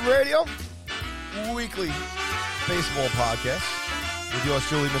 Line Drive Radio, weekly baseball podcast with yours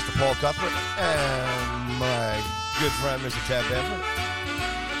truly, Mr. Paul Cuthbert, and my good friend, Mr. Ted Benford.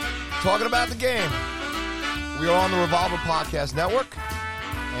 Talking about the game. We are on the Revolver Podcast Network,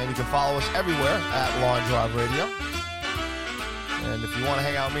 and you can follow us everywhere at Line Drive Radio. And if you want to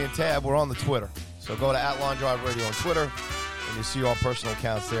hang out with me and Tab, we're on the Twitter. So go to @Line Drive Radio on Twitter, and you see our personal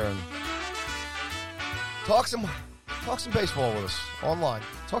accounts there, and talk some baseball with us online.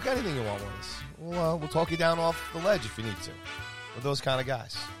 Talk anything you want with us. We'll talk you down off the ledge if you need to. We're those kind of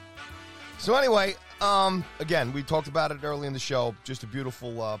guys. So anyway, again, we talked about it early in the show. Just a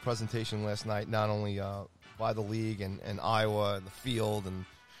beautiful presentation last night, not only by the league and Iowa and the field and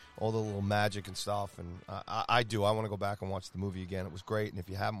all the little magic and stuff. And I want to go back and watch the movie again. It was great. And if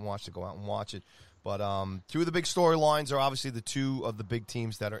you haven't watched it, go out and watch it. But two of the big storylines are obviously the two of the big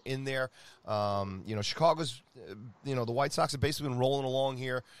teams that are in there. Chicago's, the White Sox have basically been rolling along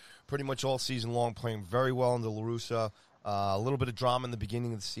here pretty much all season long, playing very well under La Russa. A little bit of drama in the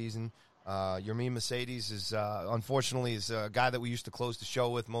beginning of the season. Yermin Mercedes is, unfortunately, is a guy that we used to close the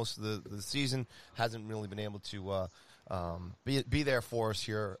show with most of the season. Hasn't really been able to be there for us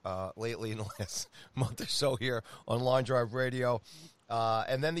here lately in the last month or so here on Line Drive Radio.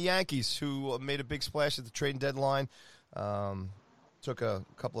 And then the Yankees, who made a big splash at the trading deadline, took a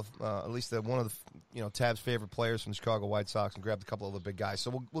couple of, at least one of the, Tab's favorite players from the Chicago White Sox, and grabbed a couple of the big guys.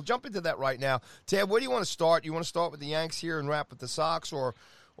 So we'll jump into that right now. Tab, where do you want to start? You want to start with the Yanks here and wrap with the Sox, or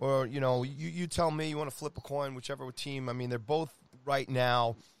you tell me. You want to flip a coin, whichever team. I mean, they're both right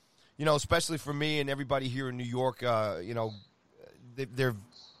now, especially for me and everybody here in New York. They're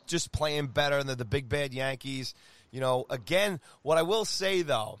just playing better than the big bad Yankees. Again, what I will say,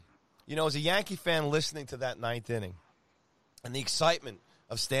 though, as a Yankee fan listening to that ninth inning and the excitement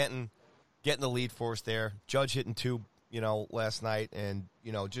of Stanton getting the lead for us there, Judge hitting two, last night, and,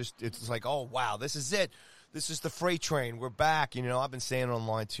 it's like, oh, wow, this is it. This is the freight train. We're back. I've been saying it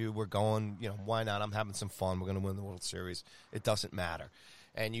online, too. We're going, why not? I'm having some fun. We're going to win the World Series. It doesn't matter.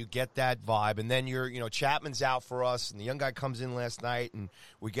 And you get that vibe. And then Chapman's out for us, and the young guy comes in last night, and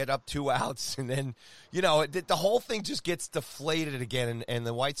we get up 2 outs. And then, the whole thing just gets deflated again, and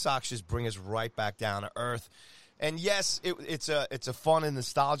the White Sox just bring us right back down to earth. And, yes, it's a fun and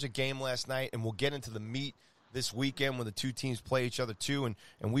nostalgic game last night, and we'll get into the meat this weekend when the two teams play each other, too. And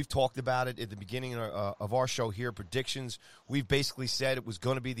we've talked about it at the beginning of our show here, predictions. We've basically said it was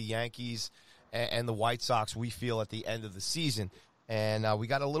going to be the Yankees and the White Sox, we feel, at the end of the season. And we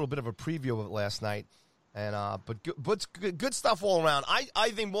got a little bit of a preview of it last night, but good stuff all around. I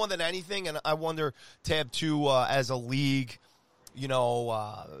think more than anything, and I wonder, Tab, too, as a league, you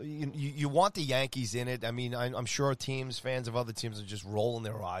want the Yankees in it. I mean, I'm sure fans of other teams are just rolling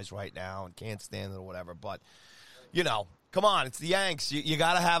their eyes right now and can't stand it or whatever. But, come on, it's the Yanks. You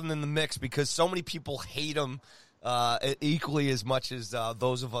got to have them in the mix because so many people hate them equally as much as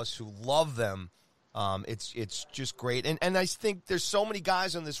those of us who love them. It's just great. And I think there's so many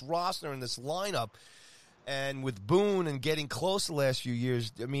guys on this roster and this lineup, and with Boone and getting close the last few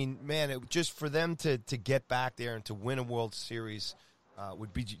years, I mean, man, just for them to get back there and to win a World Series,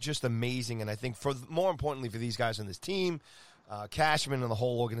 would be just amazing. And I think more importantly for these guys on this team, Cashman and the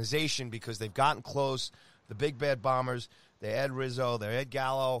whole organization, because they've gotten close. The Big Bad Bombers, they had Rizzo, they had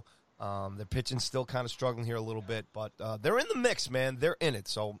Gallo. Their pitching's still kind of struggling here a little bit, but they're in the mix, man. They're in it.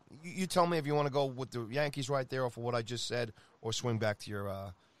 So you tell me if you want to go with the Yankees right there, or for what I just said, or swing back to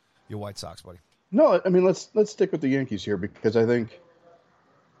your White Sox, buddy. No, I mean let's stick with the Yankees here, because I think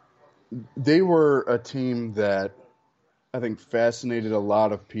they were a team that I think fascinated a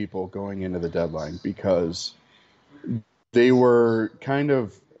lot of people going into the deadline, because they were kind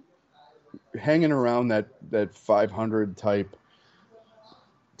of hanging around that 500 type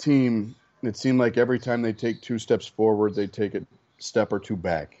team. It seemed like every time they take 2 steps forward, they take a step or 2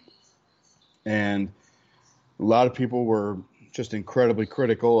 back. And a lot of people were just incredibly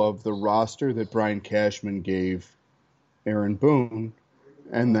critical of the roster that Brian Cashman gave Aaron Boone,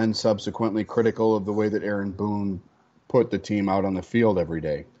 and then subsequently critical of the way that Aaron Boone put the team out on the field every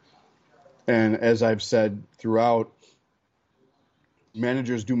day. And as I've said throughout,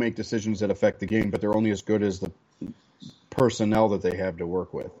 managers do make decisions that affect the game, but they're only as good as the personnel that they have to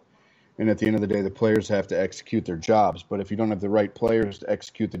work with. And at the end of the day, the players have to execute their jobs. But if you don't have the right players to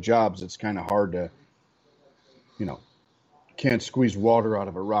execute the jobs, it's kind of hard to, can't squeeze water out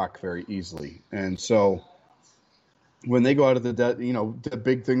of a rock very easily. And so when they go out of the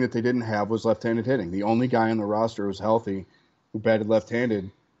big thing that they didn't have was left-handed hitting. The only guy on the roster who was healthy, who batted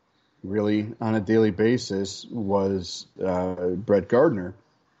left-handed really on a daily basis, was Brett Gardner.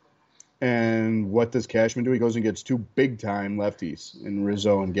 And what does Cashman do? He goes and gets 2 big-time lefties in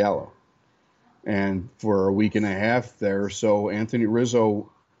Rizzo and Gallo. And for a week and a half there, so Anthony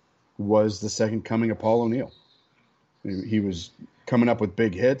Rizzo was the second coming of Paul O'Neill. He was coming up with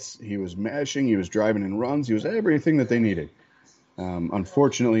big hits. He was mashing. He was driving in runs. He was everything that they needed.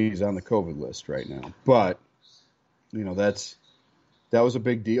 Unfortunately, he's on the COVID list right now. But, that was a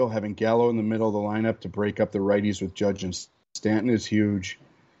big deal. Having Gallo in the middle of the lineup to break up the righties with Judge and Stanton is huge.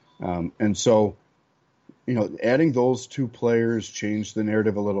 And so, adding those 2 players changed the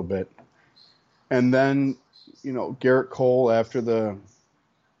narrative a little bit. And then, Garrett Cole, after the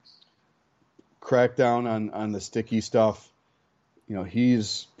crackdown on the sticky stuff,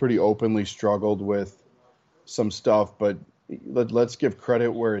 he's pretty openly struggled with some stuff. But let's give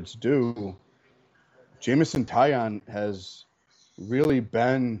credit where it's due. Jameson Taillon has really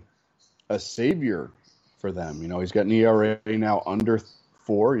been a savior for them. He's got an ERA now under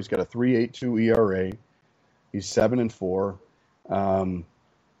 4. He's got a 3.82 ERA. He's 7-4.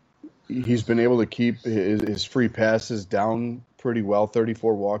 He's been able to keep his free passes down pretty well.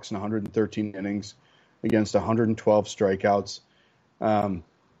 34 walks in 113 innings against 112 strikeouts.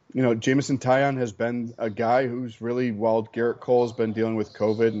 Jameson Taillon has been a guy who's really, while Garrett Cole has been dealing with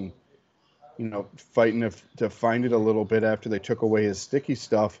COVID and fighting to find it a little bit after they took away his sticky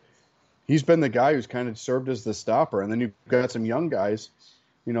stuff, he's been the guy who's kind of served as the stopper. And then you've got some young guys.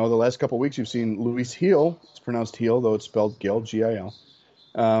 The last couple of weeks you've seen Luis Gil. It's pronounced Heel, though it's spelled Gil, Gil.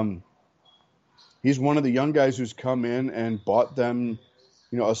 He's one of the young guys who's come in and bought them,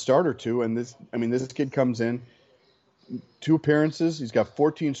 a start or 2. And this kid comes in, 2 appearances. He's got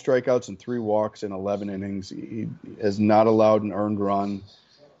 14 strikeouts and 3 walks in 11 innings. He has not allowed an earned run.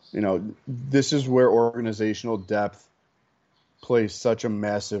 This is where organizational depth plays such a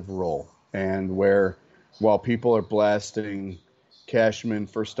massive role. And where, while people are blasting Cashman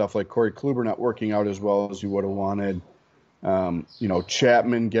for stuff like Corey Kluber not working out as well as you would have wanted,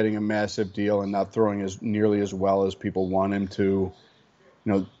 Chapman getting a massive deal and not throwing as nearly as well as people want him to,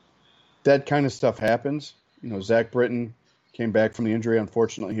 that kind of stuff happens. Zach Britton came back from the injury.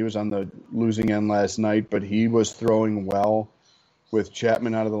 Unfortunately, he was on the losing end last night, but he was throwing well with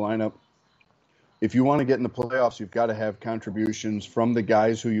Chapman out of the lineup. If you want to get in the playoffs, you've got to have contributions from the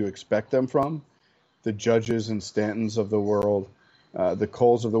guys who you expect them from, the Judges and Stantons of the world, the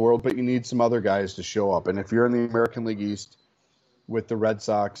Coles of the world, but you need some other guys to show up. And if you're in the American League East with the Red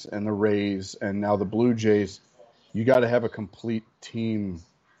Sox and the Rays and now the Blue Jays, you got to have a complete team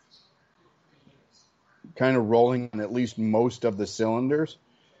kind of rolling in at least most of the cylinders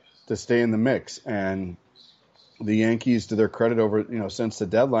to stay in the mix. And the Yankees, to their credit, over since the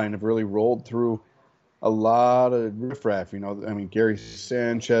deadline, have really rolled through a lot of riffraff. Gary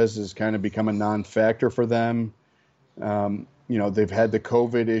Sanchez has kind of become a non-factor for them. They've had the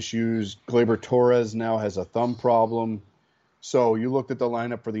COVID issues. Gleyber Torres now has a thumb problem. So you looked at the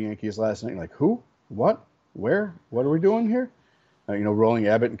lineup for the Yankees last night, like, who, what, where, what are we doing here? Rolling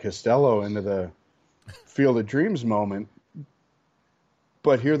Abbott and Costello into the Field of Dreams moment.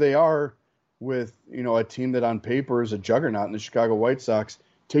 But here they are with, a team that on paper is a juggernaut in the Chicago White Sox,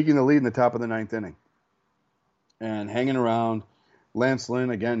 taking the lead in the top of the 9th inning and hanging around. Lance Lynn,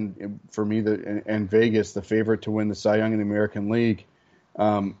 again, for me, and Vegas, the favorite to win the Cy Young in the American League,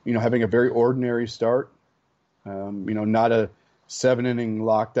 having a very ordinary start, not a 7-inning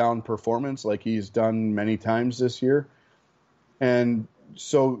lockdown performance like he's done many times this year. And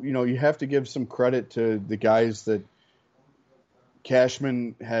so, you have to give some credit to the guys that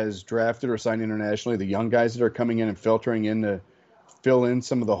Cashman has drafted or signed internationally, the young guys that are coming in and filtering in to fill in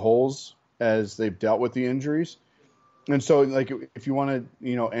some of the holes as they've dealt with the injuries. And so, like, if you want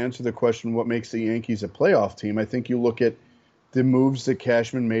to, answer the question, what makes the Yankees a playoff team, I think you look at the moves that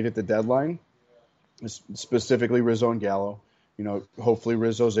Cashman made at the deadline, specifically Rizzo and Gallo. Hopefully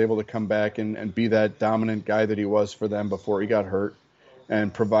Rizzo's able to come back and be that dominant guy that he was for them before he got hurt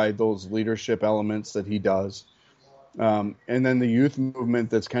and provide those leadership elements that he does. And then the youth movement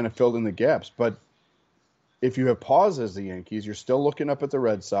that's kind of filled in the gaps. But if you have pause as the Yankees, you're still looking up at the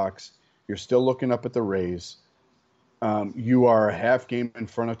Red Sox. You're still looking up at the Rays. You are a half game in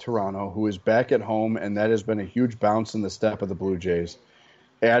front of Toronto, who is back at home, and that has been a huge bounce in the step of the Blue Jays.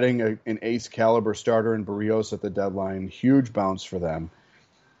 Adding an ace-caliber starter in Barrios at the deadline, huge bounce for them.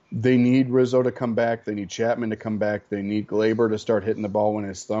 They need Rizzo to come back. They need Chapman to come back. They need Glaber to start hitting the ball when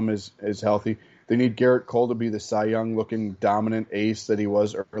his thumb is healthy. They need Garrett Cole to be the Cy Young-looking dominant ace that he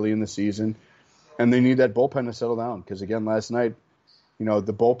was early in the season. And they need that bullpen to settle down because, again, last night,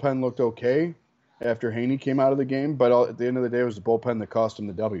 the bullpen looked okay after Haney came out of the game, but at the end of the day, it was the bullpen that cost them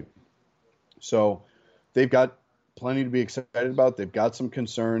the W. So they've got plenty to be excited about. They've got some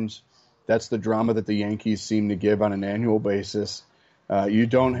concerns. That's the drama that the Yankees seem to give on an annual basis. You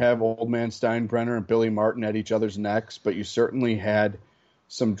don't have old man Steinbrenner and Billy Martin at each other's necks, but you certainly had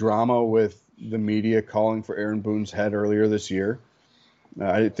some drama with the media calling for Aaron Boone's head earlier this year.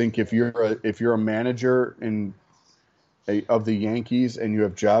 I think if you're a manager of the Yankees and you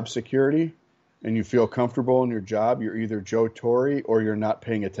have job security and you feel comfortable in your job, you're either Joe Torre or you're not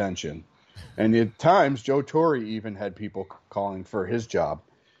paying attention. And at times, Joe Torre even had people calling for his job.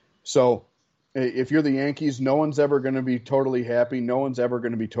 So if you're the Yankees, no one's ever going to be totally happy. No one's ever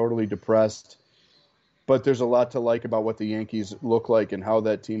going to be totally depressed. But there's a lot to like about what the Yankees look like and how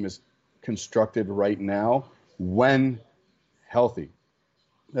that team is constructed right now when healthy.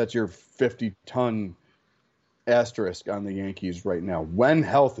 That's your 50-ton asterisk on the Yankees right now. When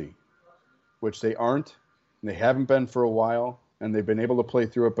healthy, which they aren't, and they haven't been for a while, and they've been able to play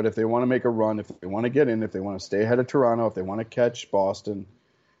through it. But if they want to make a run, if they want to get in, if they want to stay ahead of Toronto, if they want to catch Boston,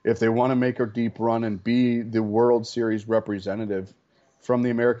 if they want to make a deep run and be the World Series representative from the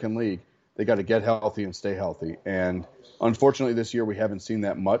American League, they got to get healthy and stay healthy. And unfortunately this year we haven't seen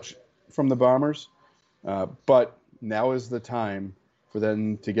that much from the Bombers. But now is the time for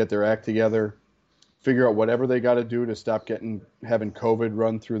them to get their act together, figure out whatever they got to do to stop having COVID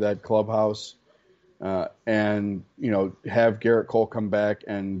run through that clubhouse, and have Garrett Cole come back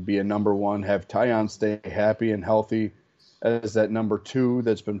and be a number one, have Taillon stay happy and healthy as that number two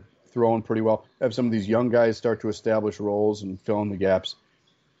that's been throwing pretty well, have some of these young guys start to establish roles and fill in the gaps,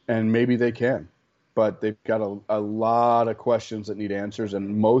 and maybe they can. But they've got a lot of questions that need answers,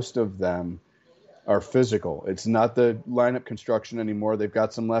 and most of them are physical. It's not the lineup construction anymore. They've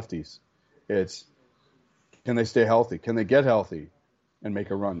got some lefties. It's, can they stay healthy? Can they get healthy and make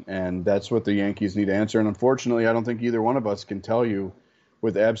a run? And that's what the Yankees need to answer. And unfortunately, I don't think either one of us can tell you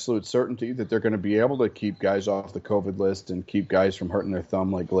with absolute certainty that they're going to be able to keep guys off the COVID list and keep guys from hurting their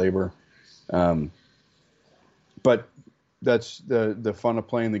thumb like Glaber. But that's the fun of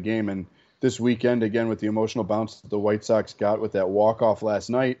playing the game. And this weekend, again, with the emotional bounce that the White Sox got with that walk-off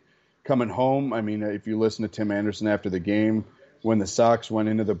last night, coming home, I mean, if you listen to Tim Anderson after the game, when the Sox went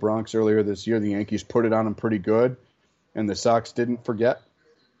into the Bronx earlier this year, the Yankees put it on them pretty good, and the Sox didn't forget.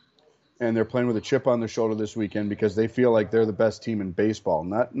 And they're playing with a chip on their shoulder this weekend because they feel like they're the best team in baseball,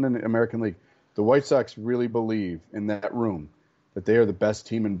 not in the American League. The White Sox really believe in that room that they are the best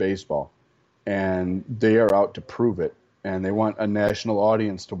team in baseball, and they are out to prove it. And they want a national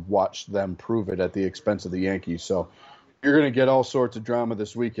audience to watch them prove it at the expense of the Yankees. So you're going to get all sorts of drama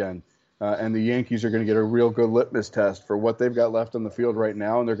this weekend. And the Yankees are going to get a real good litmus test for what they've got left on the field right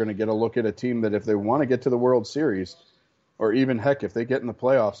now. And they're going to get a look at a team that if they want to get to the World Series, or even, heck, if they get in the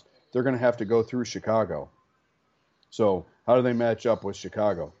playoffs, they're going to have to go through Chicago. So how do they match up with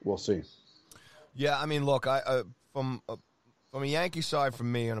Chicago? We'll see. Yeah, I mean, look, from a Yankee side,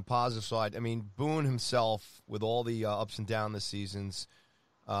 from me, on a positive side, I mean, Boone himself, with all the ups and downs this season's,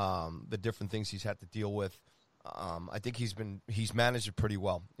 the different things he's had to deal with, I think he's managed it pretty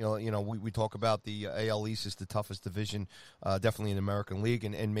well. We talk about the AL East is the toughest division, definitely in the American League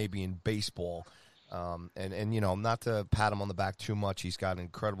and maybe in baseball. And not to pat him on the back too much, he's got an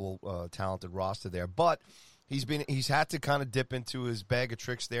incredible, talented roster there. But He's had to kind of dip into his bag of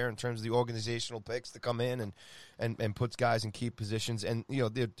tricks there in terms of the organizational picks to come in and puts guys in key positions. And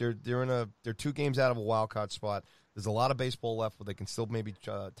they're 2 games out of a wild card spot. There's a lot of baseball left where they can still maybe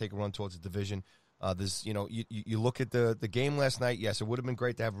take a run towards the division. You look at the game last night. Yes, it would have been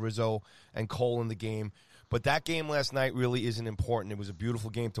great to have Rizzo and Cole in the game, but that game last night really isn't important. It was a beautiful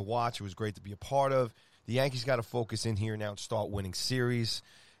game to watch. It was great to be a part of. The Yankees got to focus in here now and start winning series.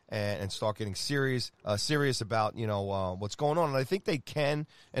 And start getting serious about what's going on, and I think they can.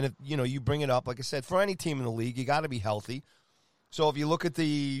 And if you bring it up, like I said, for any team in the league, you got to be healthy. So if you look at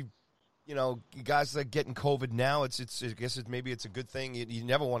the guys that are getting COVID now, maybe it's a good thing. You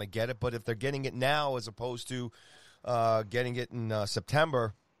never want to get it, but if they're getting it now as opposed to getting it in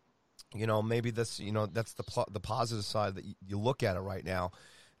September, maybe that's the positive side that you look at it right now.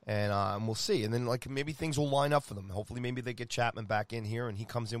 And we'll see. And then, maybe things will line up for them. Hopefully, maybe they get Chapman back in here, and he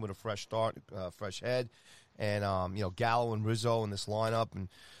comes in with a fresh start, fresh head. And, Gallo and Rizzo in this lineup.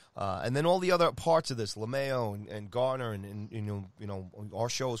 And then all the other parts of this, LeMayo and Gardner. And our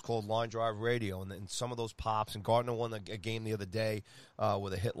show is called Line Drive Radio. And some of those pops. And Gardner won a game the other day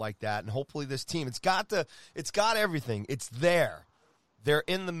with a hit like that. And hopefully this team, it's got everything. It's there. They're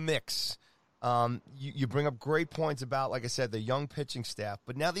in the mix. You bring up great points about, like I said, the young pitching staff.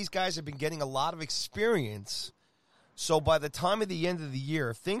 But now these guys have been getting a lot of experience. So by the time of the end of the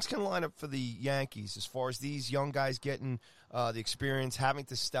year, if things can line up for the Yankees as far as these young guys getting the experience, having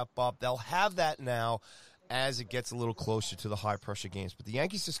to step up, they'll have that now as it gets a little closer to the high-pressure games. But the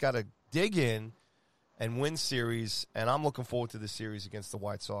Yankees just got to dig in and win series. And I'm looking forward to this series against the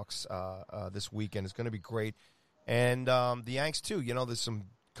White Sox this weekend. It's going to be great. And the Yanks, too. There's some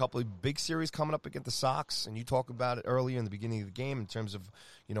couple of big series coming up against the Sox, and you talked about it earlier in the beginning of the game in terms of,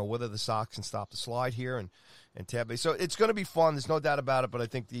 whether the Sox can stop the slide here and Tampa Bay. So it's going to be fun. There's no doubt about it, but I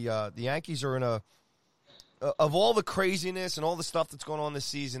think the Yankees are in of all the craziness and all the stuff that's going on this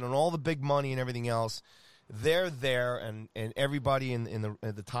season and all the big money and everything else, they're there, and everybody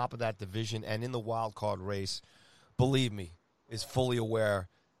at the top of that division and in the wild card race, believe me, is fully aware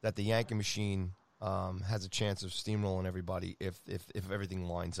that the Yankee machine has a chance of steamrolling everybody if everything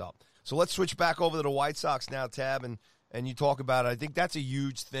lines up. So let's switch back over to the White Sox now, Tab, and you talk about it. I think that's a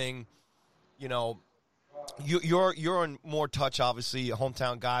huge thing. You're in more touch, obviously, a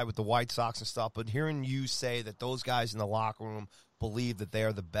hometown guy with the White Sox and stuff, but hearing you say that those guys in the locker room believe that they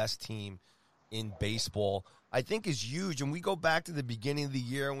are the best team in baseball, I think is huge. And we go back to the beginning of the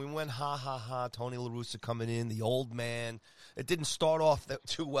year, and we went, Tony La Russa coming in, the old man. It didn't start off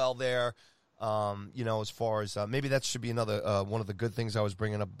too well there. As far as maybe that should be another one of the good things I was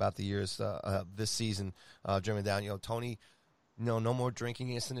bringing up about the years this season, driven down. Tony, no more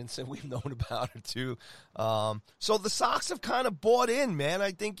drinking incidents, and we've known about it too. So the Sox have kind of bought in, man.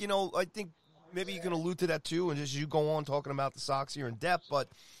 I think maybe you can allude to that too, and just you go on talking about the Sox here in depth. But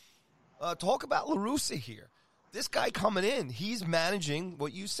talk about La Russa here. This guy coming in, he's managing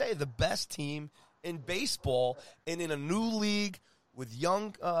what you say the best team in baseball, and in a new league. With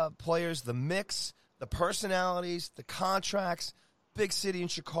young players, the mix, the personalities, the contracts, big city in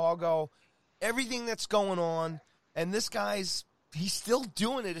Chicago, everything that's going on. And this he's still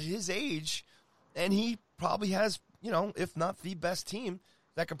doing it at his age. And he probably has, if not the best team,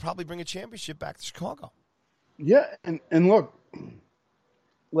 that could probably bring a championship back to Chicago. Yeah, and look,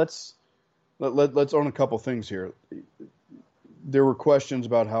 let's own a couple things here. There were questions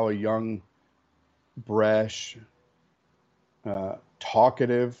about how a young, brash,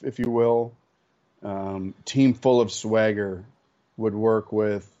 talkative, if you will, team full of swagger would work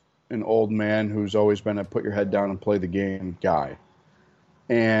with an old man who's always been a put your head down and play the game guy.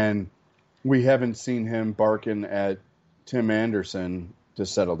 And we haven't seen him barking at Tim Anderson to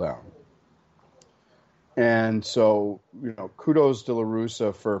settle down. And so, kudos to La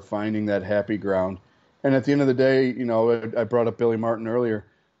Russa for finding that happy ground. And at the end of the day, I brought up Billy Martin earlier.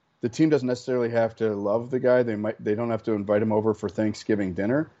 The team doesn't necessarily have to love the guy. They don't have to invite him over for Thanksgiving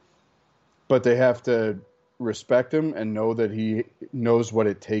dinner, but they have to respect him and know that he knows what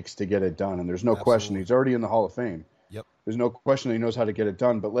it takes to get it done. And there's no question he's already in the Hall of Fame. Yep. There's no question that he knows how to get it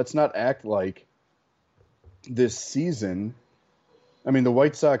done. But let's not act like this season. I mean, the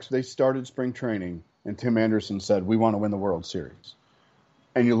White Sox, they started spring training, and Tim Anderson said, "We want to win the World Series."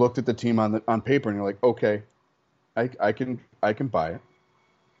 And you looked at the team on paper, and you're like, "Okay, I can buy it."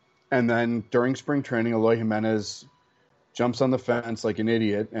 And then during spring training, Eloy Jimenez jumps on the fence like an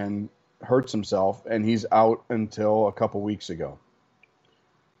idiot and hurts himself, and he's out until a couple weeks ago.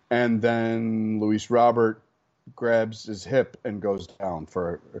 And then Luis Robert grabs his hip and goes down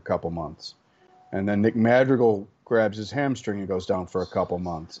for a couple months. And then Nick Madrigal grabs his hamstring and goes down for a couple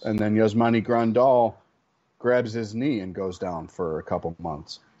months. And then Yasmani Grandal grabs his knee and goes down for a couple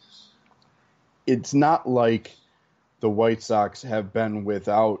months. It's not like the White Sox have been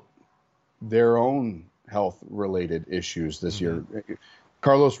without their own health-related issues this year.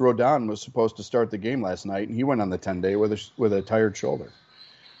 Carlos Rodon was supposed to start the game last night, and he went on the 10-day with a tired shoulder.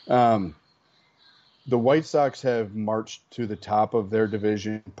 The White Sox have marched to the top of their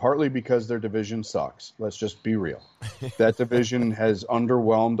division, partly because their division sucks. Let's just be real. That division has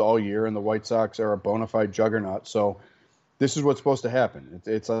underwhelmed all year, and the White Sox are a bona fide juggernaut. So this is what's supposed to happen.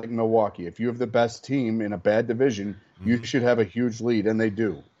 It's like Milwaukee. If you have the best team in a bad division, you should have a huge lead, and they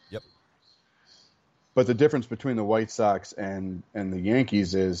do. Yep. But the difference between the White Sox and the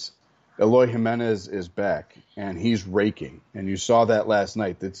Yankees is Eloy Jimenez is back, and he's raking. And you saw that last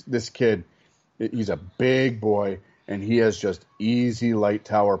night. This kid, he's a big boy, and he has just easy light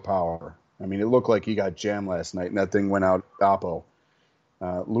tower power. I mean, it looked like he got jammed last night, and that thing went out oppo.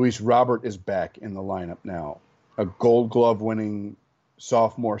 Luis Robert is back in the lineup now, a Gold Glove-winning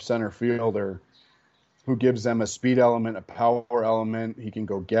sophomore center fielder who gives them a speed element, a power element. He can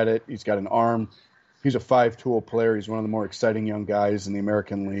go get it. He's got an arm. He's a five-tool player. He's one of the more exciting young guys in the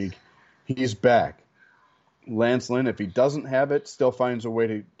American League. He's back. Lance Lynn, if he doesn't have it, still finds a way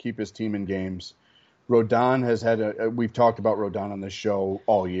to keep his team in games. Rodon has had we've talked about Rodon on this show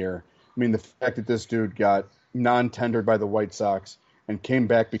all year. I mean, the fact that this dude got non-tendered by the White Sox and came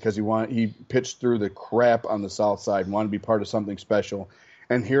back because he pitched through the crap on the South Side and wanted to be part of something special.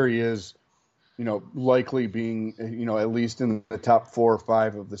 And here he is, likely being, at least in the top 4 or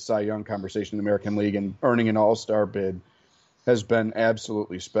 5 of the Cy Young conversation in the American League and earning an all-star bid has been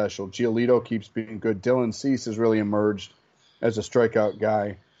absolutely special. Giolito keeps being good. Dylan Cease has really emerged as a strikeout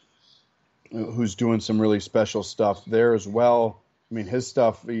guy who's doing some really special stuff there as well. I mean, his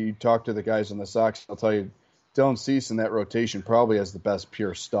stuff, you talk to the guys on the Sox, I'll tell you, Dylan Cease in that rotation probably has the best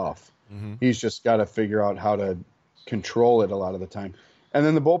pure stuff. He's just got to figure out how to control it a lot of the time. And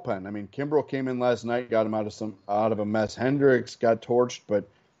then the bullpen. I mean, Kimbrel came in last night, got him out of a mess. Hendricks got torched, but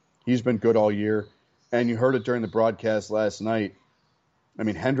he's been good all year. And you heard it during the broadcast last night. I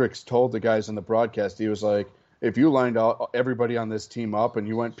mean, Hendricks told the guys on the broadcast, he was like, if you lined everybody on this team up and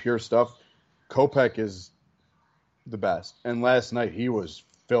you went pure stuff, Kopech is the best. And last night he was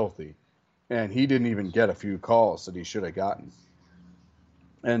filthy. And he didn't even get a few calls that he should have gotten.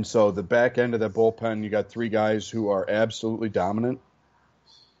 And so the back end of the bullpen, you got 3 guys who are absolutely dominant.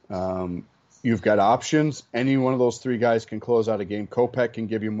 You've got options. Any one of those 3 guys can close out a game. Kopech can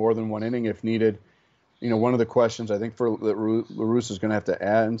give you more than 1 inning if needed. One of the questions I think for La Russa is going to have to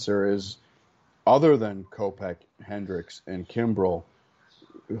answer is, other than Kopech, Hendricks, and Kimbrel,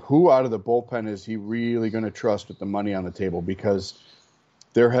 who out of the bullpen is he really going to trust with the money on the table? Because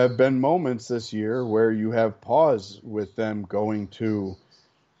there have been moments this year where you have pause with them going to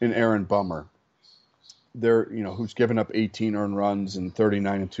an Aaron Bummer. Who's given up 18 earned runs and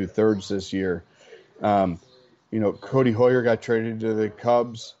 39 2/3 this year. Cody Hoyer got traded to the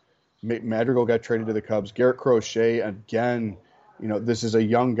Cubs. Madrigal got traded to the Cubs. Garrett Crochet, again, this is a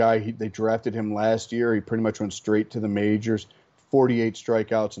young guy. They drafted him last year. He pretty much went straight to the majors, 48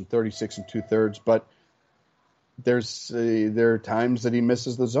 strikeouts and 36 2/3. But there are times that he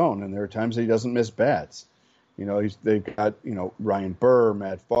misses the zone, and there are times that he doesn't miss bats. They've got Ryan Burr,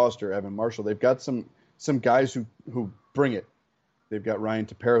 Matt Foster, Evan Marshall. They've got some guys who bring it. They've got Ryan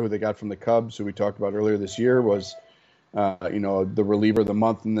Tepera, who they got from the Cubs, who we talked about earlier this year, was the reliever of the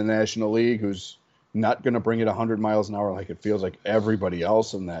month in the National League, who's not going to bring it 100 miles an hour like it feels like everybody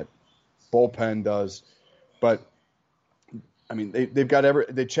else in that bullpen does. But I mean,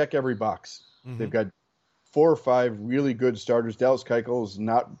 they check every box. They've got 4 or 5 really good starters. Dallas Keuchel has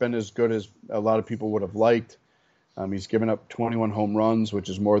not been as good as a lot of people would have liked. He's given up 21 home runs, which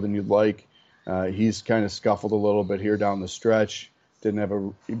is more than you'd like. He's kind of scuffled a little bit here down the stretch.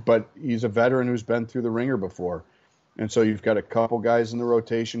 But he's a veteran who's been through the ringer before. And so you've got a couple guys in the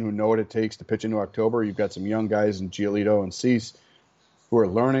rotation who know what it takes to pitch into October. You've got some young guys in Giolito and Cease who are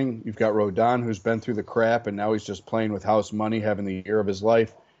learning. You've got Rodon, who's been through the crap, and now he's just playing with house money, having the year of his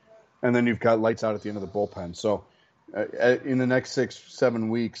life. And then you've got lights out at the end of the bullpen. So in the next 6-7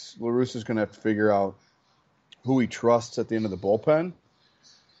 weeks, La Russa is going to have to figure out who he trusts at the end of the bullpen.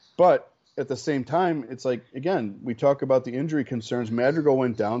 But at the same time, it's like, again, we talk about the injury concerns. Madrigal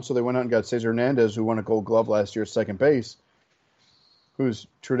went down, so they went out and got Cesar Hernandez, who won a Gold Glove last year at second base, who's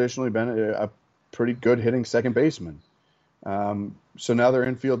traditionally been a pretty good hitting second baseman. So now their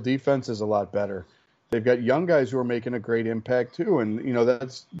infield defense is a lot better. They've got young guys who are making a great impact too, and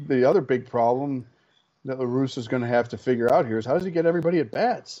that's the other big problem that La Russa is going to have to figure out here is how does he get everybody at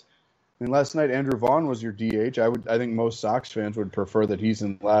bats? I mean, last night Andrew Vaughn was your DH. I think most Sox fans would prefer that he's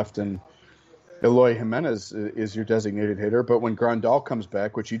in left and Eloy Jimenez is your designated hitter, but when Grandal comes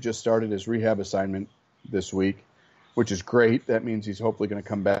back, which he just started his rehab assignment this week, which is great, that means he's hopefully going to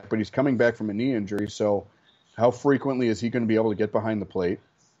come back, but he's coming back from a knee injury, so how frequently is he going to be able to get behind the plate?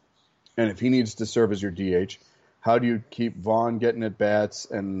 And if he needs to serve as your DH, how do you keep Vaughn getting at bats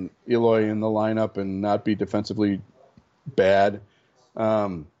and Eloy in the lineup and not be defensively bad?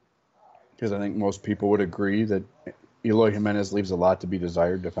 Because I think most people would agree that Eloy Jimenez leaves a lot to be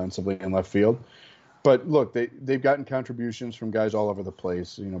desired defensively in left field. But look, they've gotten contributions from guys all over the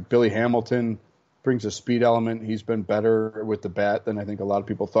place. You know, Billy Hamilton brings a speed element. He's been better with the bat than I think a lot of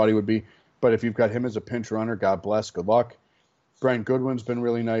people thought he would be. But if you've got him as a pinch runner, God bless, good luck. Brian Goodwin's been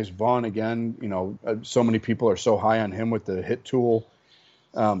really nice. Vaughn, again, you know, so many people are so high on him with the hit tool.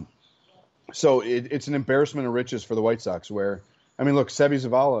 So it's an embarrassment of riches for the White Sox where, I mean, look, Seby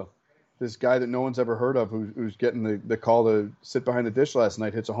Zavala, this guy that no one's ever heard of who's getting the call to sit behind the dish last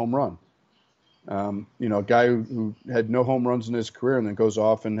night, hits a home run. You know, a guy who had no home runs in his career and then goes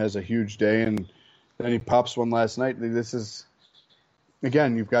off and has a huge day, and then he pops one last night. This is,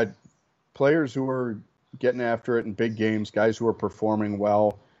 again, you've got players who are getting after it in big games, guys who are performing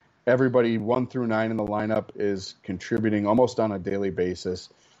well. Everybody 1 through 9 in the lineup is contributing almost on a daily basis.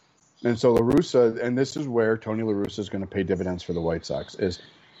 And so La Russa, and this is where Tony La Russa is going to pay dividends for the White Sox, is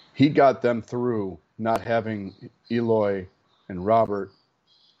he got them through not having Eloy and Robert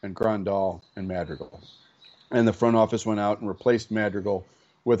and Grandal and Madrigal. And the front office went out and replaced Madrigal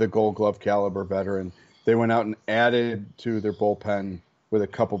with a Gold Glove caliber veteran. They went out and added to their bullpen with a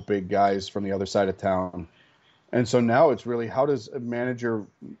couple big guys from the other side of town. And so now it's really, how does a manager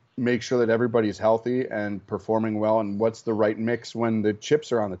make sure that everybody's healthy and performing well, and what's the right mix when the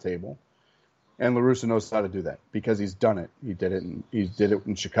chips are on the table? And La Russa knows how to do that because he's done it. He did it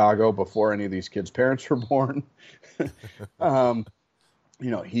in Chicago before any of these kids' parents were born. You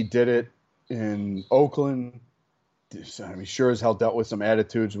know, he did it in Oakland. I mean, sure as hell dealt with some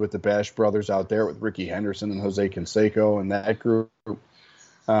attitudes with the Bash brothers out there with Ricky Henderson and Jose Canseco and that group.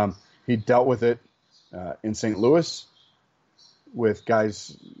 He dealt with it in St. Louis with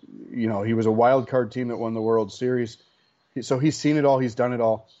guys, you know, he was a wild card team that won the World Series. So he's seen it all. He's done it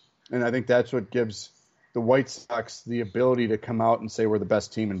all. And I think that's what gives the White Sox the ability to come out and say we're the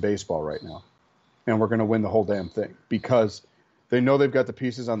best team in baseball right now. And we're going to win the whole damn thing because they know they've got the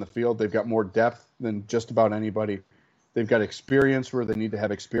pieces on the field. They've got more depth than just about anybody. They've got experience where they need to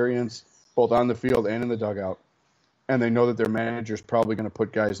have experience, both on the field and in the dugout. And they know that their manager's probably going to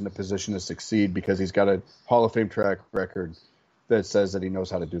put guys in a position to succeed because he's got a Hall of Fame track record that says that he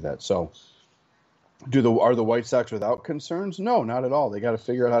knows how to do that. So are the White Sox without concerns? No, not at all. They got to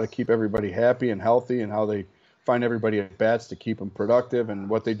figure out how to keep everybody happy and healthy and how they find everybody at bats to keep them productive and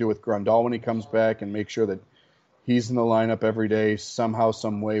what they do with Grandal when he comes back and make sure that he's in the lineup every day somehow,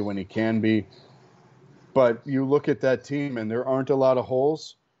 some way when he can be. But you look at that team and there aren't a lot of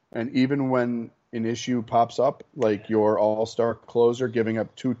holes. And even when an issue pops up, like your all-star closer giving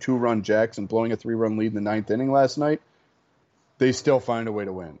up 2 two-run jacks and blowing a 3-run lead in the 9th inning last night, they still find a way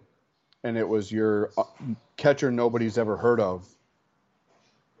to win. And it was your catcher nobody's ever heard of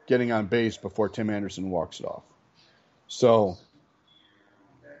getting on base before Tim Anderson walks it off. So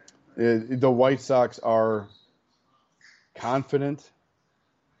the White Sox are confident,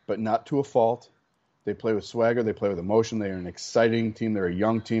 but not to a fault. They play with swagger. They play with emotion. They are an exciting team. They're a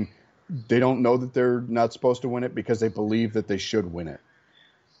young team. They don't know that they're not supposed to win it because they believe that they should win it.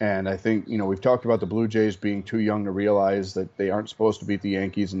 And I think, you know, we've talked about the Blue Jays being too young to realize that they aren't supposed to beat the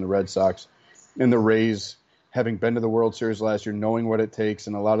Yankees and the Red Sox. And the Rays, having been to the World Series last year, knowing what it takes,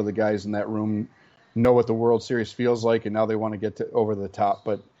 and a lot of the guys in that room know what the World Series feels like, and now they want to get over the top.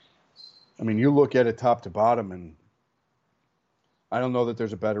 But, I mean, you look at it top to bottom, and I don't know that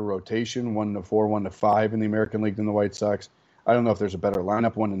there's a better rotation, 1-4, 1-5 in the American League than the White Sox. I don't know if there's a better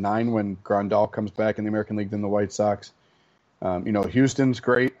lineup, 1-9 when Grandal comes back in the American League than the White Sox. You know, Houston's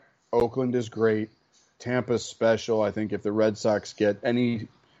great. Oakland is great. Tampa's special. I think if the Red Sox get any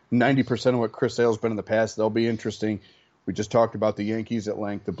 90% of what Chris Sale's been in the past, they'll be interesting. We just talked about the Yankees at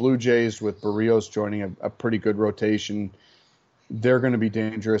length. The Blue Jays with Barrios joining a pretty good rotation. They're going to be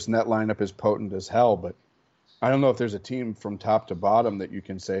dangerous, and that lineup is potent as hell. But I don't know if there's a team from top to bottom that you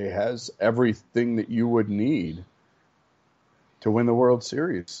can say has everything that you would need to win the World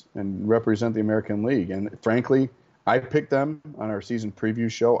Series and represent the American League. And frankly, I picked them on our season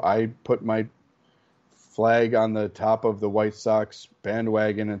preview show. I put my flag on the top of the White Sox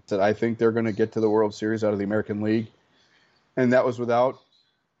bandwagon and said, I think they're going to get to the World Series out of the American League. And that was without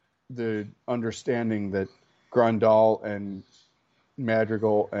the understanding that Grandal and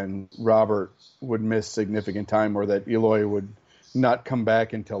Madrigal and Robert would miss significant time or that Eloy would not come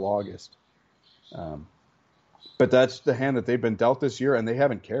back until August. But that's the hand that they've been dealt this year, and they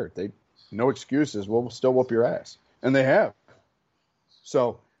haven't cared. No excuses. We'll still whoop your ass, and they have.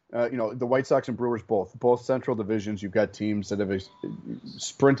 So, the White Sox and Brewers both Central divisions. You've got teams that have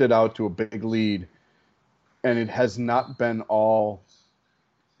sprinted out to a big lead, and it has not been all,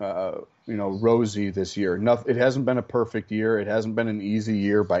 rosy this year. It hasn't been a perfect year. It hasn't been an easy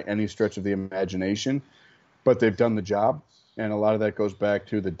year by any stretch of the imagination, but they've done the job, and a lot of that goes back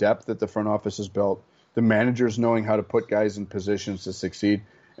to the depth that the front office has built. The managers knowing how to put guys in positions to succeed,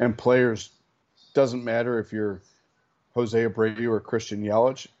 and players, doesn't matter if you're Jose Abreu or Christian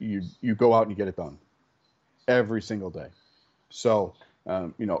Yelich, you go out and you get it done every single day. So,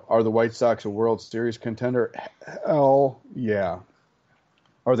 are the White Sox a World Series contender? Hell yeah.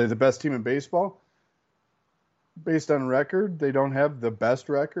 Are they the best team in baseball? Based on record, they don't have the best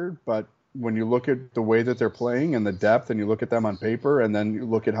record, but when you look at the way that they're playing and the depth, and you look at them on paper, and then you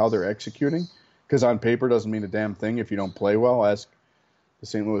look at how they're executing, because on paper doesn't mean a damn thing if you don't play well. Ask the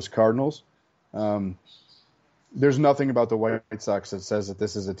St. Louis Cardinals. There's nothing about the White Sox that says that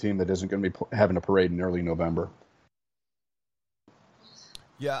this is a team that isn't going to be having a parade in early November.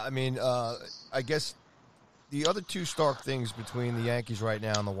 Yeah, I mean, I guess the other two stark things between the Yankees right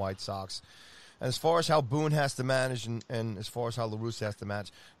now and the White Sox, as far as how Boone has to manage and as far as how La Russa has to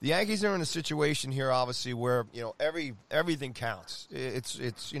manage, the Yankees are in a situation here, obviously, where everything counts.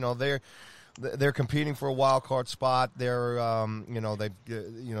 They're competing for a wild card spot. They're,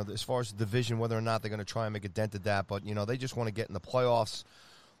 as far as the division, whether or not they're going to try and make a dent at that, but they just want to get in the playoffs.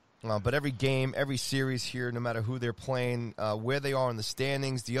 But every game, every series here, no matter who they're playing, where they are in the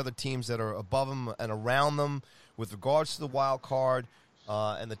standings, the other teams that are above them and around them, with regards to the wild card,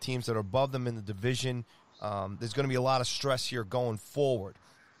 and the teams that are above them in the division, there's going to be a lot of stress here going forward.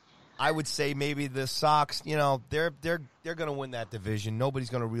 I would say maybe the Sox, they're going to win that division.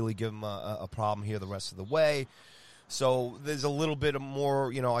 Nobody's going to really give them a problem here the rest of the way. So there's a little bit of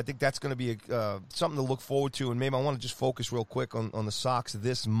more, I think that's going to be something to look forward to. And maybe I want to just focus real quick on the Sox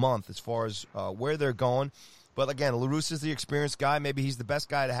this month as far as where they're going. But again, La Russa is the experienced guy. Maybe he's the best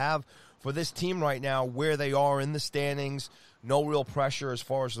guy to have for this team right now, where they are in the standings. No real pressure as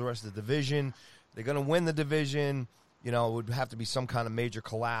far as the rest of the division. They're going to win the division. It would have to be some kind of major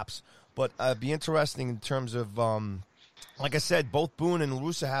collapse. But it'd be interesting in terms of, like I said, both Boone and La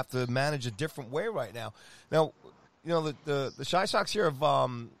Russa have to manage a different way right now. Now, the Chi Sox here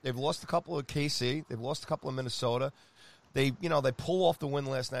they've lost a couple of KC. They've lost a couple of Minnesota. They pull off the win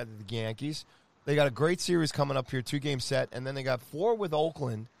last night at the Yankees. They got a great series coming up here, 2-game set. And then they got 4 with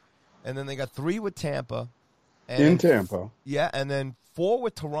Oakland. And then they got 3 with Tampa. In Tampa. Yeah, and then 4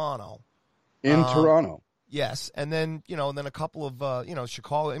 with Toronto. In Toronto. Yes, and then, then a couple of,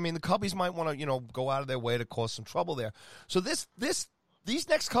 Chicago. I mean, the Cubbies might want to, go out of their way to cause some trouble there. So these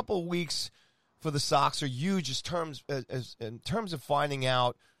next couple of weeks for the Sox are huge in terms of finding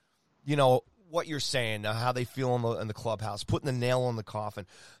out, what you're saying, how they feel in the clubhouse, putting the nail on the coffin.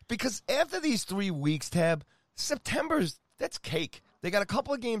 Because after these 3 weeks, Tab, that's cake. They got a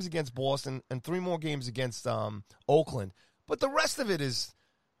couple of games against Boston and 3 more games against Oakland. But the rest of it is...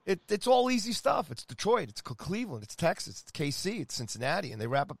 It's all easy stuff. It's Detroit. It's Cleveland. It's Texas. It's KC. It's Cincinnati. And they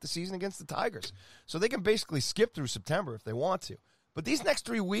wrap up the season against the Tigers. So they can basically skip through September if they want to. But these next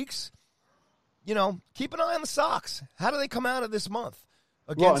 3 weeks, keep an eye on the Sox. How do they come out of this month?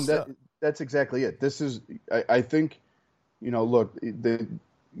 Against, that's exactly it. This is, I think, look, they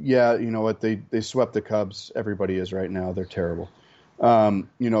swept the Cubs. Everybody is right now. They're terrible.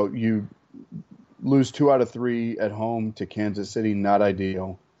 You lose 2 out of 3 at home to Kansas City, not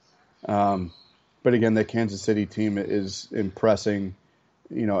ideal. But again, the Kansas City team is impressing.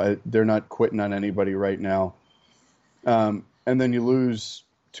 They're not quitting on anybody right now. And then you lose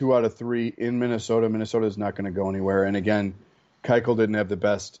 2 out of 3 in Minnesota. Minnesota is not going to go anywhere. And again, Keuchel didn't have the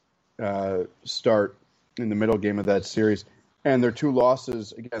best start in the middle game of that series. And their 2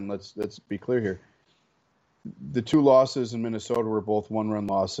 losses, again, let's be clear here. The 2 losses in Minnesota were both 1-run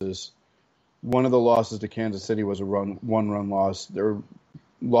losses. One of the losses to Kansas City was a 1-run loss. Their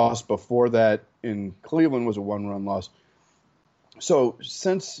loss before that in Cleveland was a 1-run loss. So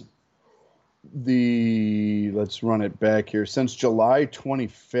since let's run it back here, since July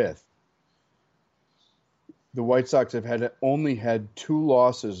 25th, the White Sox have only had 2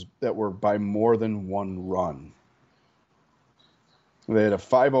 losses that were by more than 1 run. They had a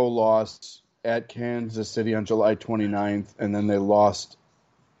 5-0 loss at Kansas City on July 29th, and then they lost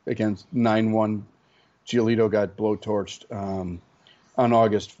against 9-1. Giolito got blowtorched on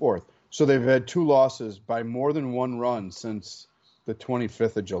August 4th. So they've had 2 losses by more than 1 run since the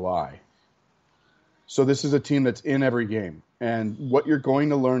 25th of July. So this is a team that's in every game. And what you're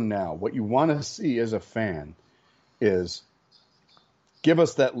going to learn now, what you want to see as a fan is give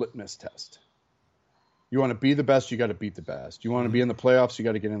us that litmus test. You want to be the best, you got to beat the best. You want to be in the playoffs, you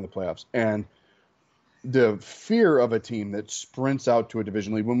got to get in the playoffs. And the fear of a team that sprints out to a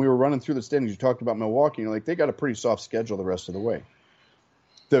division lead. When we were running through the standings, you talked about Milwaukee, and they got a pretty soft schedule the rest of the way.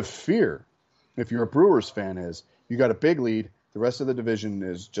 The fear, if you're a Brewers fan, is you got a big lead, the rest of the division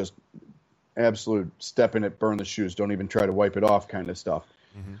is just absolute step in it, burn the shoes, don't even try to wipe it off kind of stuff.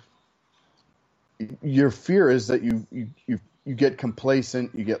 Mm-hmm. Your fear is that you get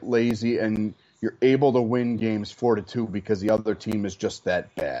complacent, you get lazy, and you're able to win games 4-2 because the other team is just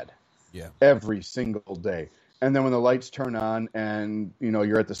that bad. Yeah. Every single day. And then when the lights turn on and,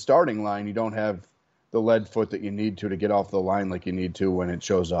 you're at the starting line, you don't have the lead foot that you need to get off the line like you need to when it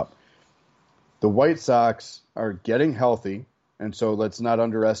shows up. The White Sox are getting healthy, and so let's not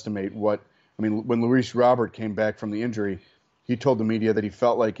underestimate when Luis Robert came back from the injury, he told the media that he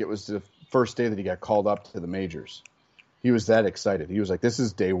felt like it was the first day that he got called up to the majors. He was that excited. He was like, this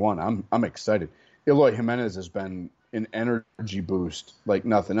is day one. I'm excited. Eloy Jimenez has been an energy boost like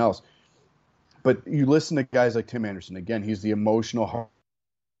nothing else. But you listen to guys like Tim Anderson. Again, he's the emotional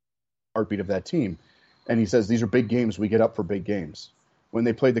heartbeat of that team. And he says, these are big games. We get up for big games. When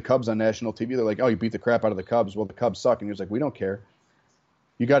they played the Cubs on national TV, they're like, oh, you beat the crap out of the Cubs. Well, the Cubs suck. And he was like, we don't care.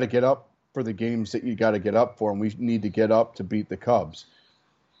 You got to get up for the games that you got to get up for, and we need to get up to beat the Cubs.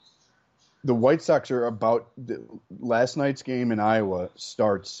 The White Sox are last night's game in Iowa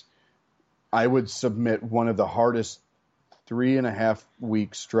starts, I would submit, one of the hardest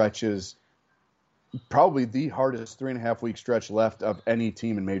 3.5-week stretches, probably the hardest 3.5-week stretch left of any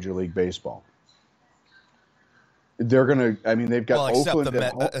team in Major League Baseball. They're going to, they've got Oakland.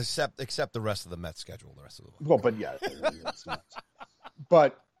 Except the rest of the Mets schedule, the rest of the way. Well, but yeah. It's nuts.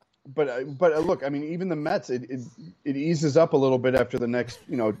 But look, even the Mets, it eases up a little bit after the next,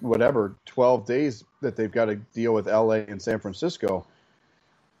 12 days that they've got to deal with LA and San Francisco.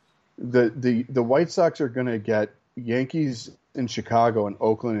 The White Sox are going to get Yankees in Chicago and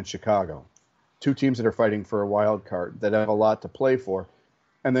Oakland and Chicago. Two teams that are fighting for a wild card that have a lot to play for.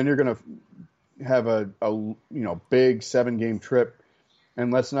 And then you're going to have a big 7-game trip.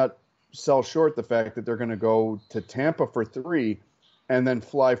 And let's not sell short the fact that they're going to go to Tampa for 3 and then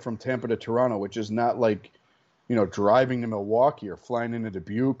fly from Tampa to Toronto, which is not like, driving to Milwaukee or flying into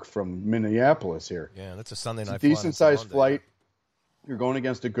Dubuque from Minneapolis here. Yeah, that's a Sunday night flight. Decent-sized flight. You're going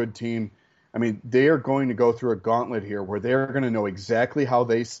against a good team. They are going to go through a gauntlet here where they're going to know exactly how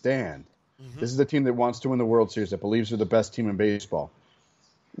they stand. Mm-hmm. This is a team that wants to win the World Series, that believes they're the best team in baseball.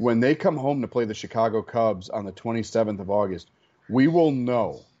 When they come home to play the Chicago Cubs on the 27th of August, we will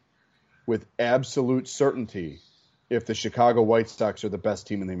know with absolute certainty if the Chicago White Sox are the best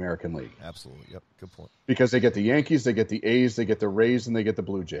team in the American League. Absolutely. Yep. Good point. Because they get the Yankees, they get the A's, they get the Rays, and they get the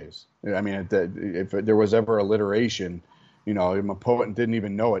Blue Jays. If there was ever alliteration, I'm a poet and didn't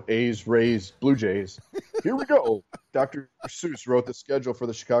even know it. A's, Rays, Blue Jays. Here we go. Dr. Seuss wrote the schedule for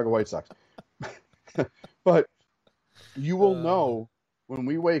the Chicago White Sox. But you will know when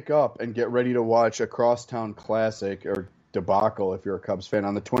we wake up and get ready to watch a crosstown classic or debacle, if you're a Cubs fan,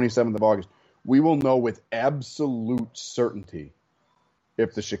 on the 27th of August, we will know with absolute certainty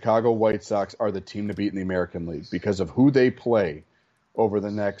if the Chicago White Sox are the team to beat in the American League because of who they play over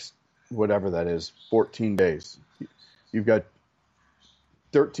the next, whatever that is, 14 days. You've got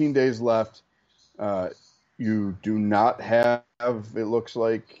 13 days left. You do not have, it looks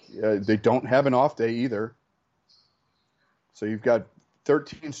like, they don't have an off day either. So you've got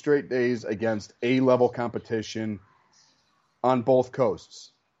 13 straight days against A-level competition on both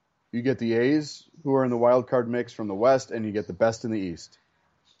coasts. You get the A's, who are in the wild card mix from the West, and you get the best in the East.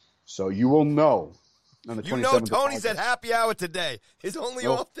 So you will know on the 27th. Tony's at happy hour today. His only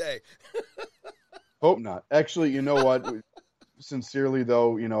off day. Hope not. Actually, you know what? Sincerely,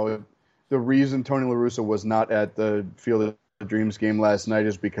 though, the reason Tony La Russa was not at the Field of Dreams game last night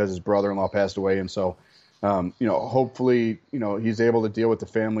is because his brother-in-law passed away, and so hopefully, he's able to deal with the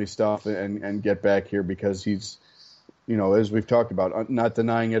family stuff and get back here because he's, as we've talked about, not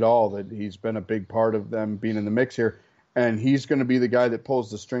denying at all that he's been a big part of them being in the mix here. And he's going to be the guy that pulls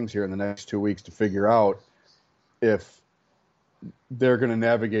the strings here in the next 2 weeks to figure out if they're going to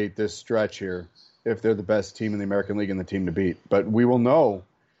navigate this stretch here, if they're the best team in the American League and the team to beat. But we will know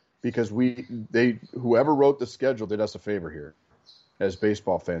because whoever wrote the schedule did us a favor here as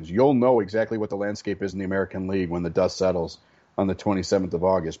baseball fans. You'll know exactly what the landscape is in the American League when the dust settles on the 27th of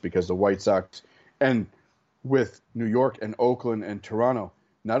August because the White Sox and with New York and Oakland and Toronto,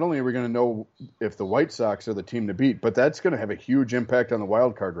 not only are we going to know if the White Sox are the team to beat, but that's going to have a huge impact on the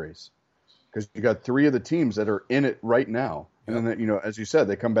wild card race because you got three of the teams that are in it right now. And then, as you said,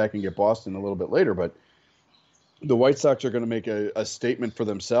 they come back and get Boston a little bit later. But the White Sox are going to make a statement for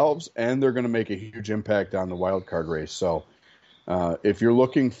themselves, and they're going to make a huge impact on the wild card race. So if you're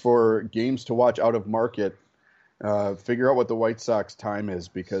looking for games to watch out of market, figure out what the White Sox time is,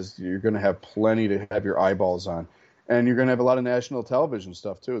 because you're going to have plenty to have your eyeballs on. And you're going to have a lot of national television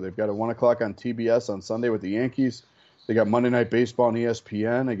stuff, too. They've got a 1 o'clock on TBS on Sunday with the Yankees. They got Monday Night Baseball on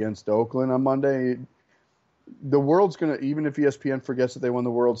ESPN against Oakland on Monday. The world's going to, even if ESPN forgets that they won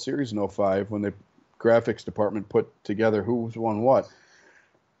the World Series in 2005, when the graphics department put together who's won what,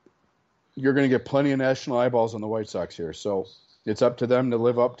 you're going to get plenty of national eyeballs on the White Sox here. So it's up to them to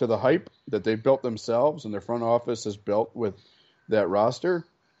live up to the hype that they've built themselves and their front office has built with that roster.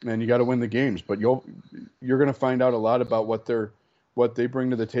 And you got to win the games. But you're going to find out a lot about what they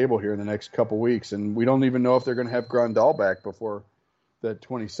bring to the table here in the next couple weeks. And we don't even know if they're going to have Grandal back before the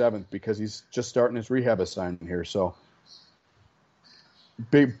 27th, because he's just starting his rehab assignment here. So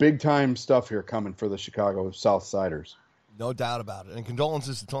big time stuff here coming for the Chicago South Siders. No doubt about it. And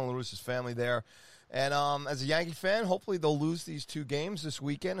condolences to Tony La Russa's family there. And as a Yankee fan, hopefully they'll lose these 2 games this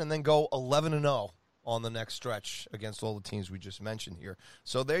weekend and then go 11-0 on the next stretch against all the teams we just mentioned here.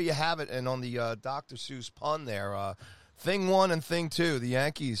 So there you have it. And on the Dr. Seuss pun there, thing 1 and thing 2, the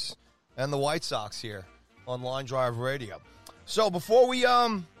Yankees and the White Sox here on Line Drive Radio. So before we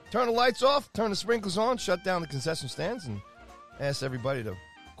turn the lights off, turn the sprinklers on, shut down the concession stands, and ask everybody to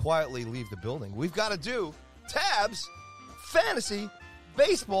quietly leave the building, we've got to do Tab's Fantasy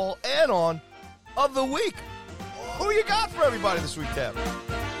Baseball add-on of the week. Who you got for everybody this week, Tab?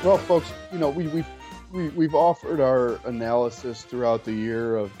 Well, folks, we've offered our analysis throughout the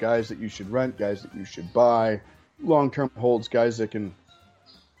year of guys that you should rent, guys that you should buy, long-term holds, guys that can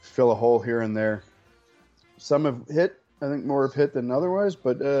fill a hole here and there. Some have hit. I think more have hit than otherwise,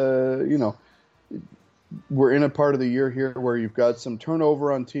 but, we're in a part of the year here where you've got some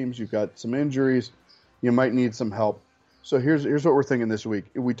turnover on teams, you've got some injuries, you might need some help. So here's what we're thinking this week.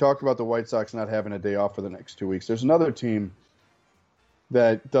 We talked about the White Sox not having a day off for the next 2 weeks. There's another team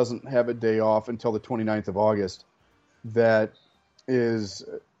that doesn't have a day off until the 29th of August that is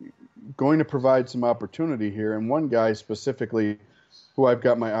going to provide some opportunity here. And one guy specifically who I've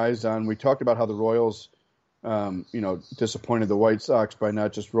got my eyes on, we talked about how the Royals disappointed the White Sox by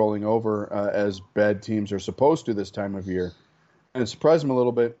not just rolling over as bad teams are supposed to this time of year. And it surprised him a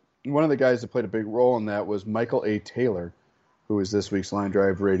little bit. One of the guys that played a big role in that was Michael A. Taylor, who is this week's Line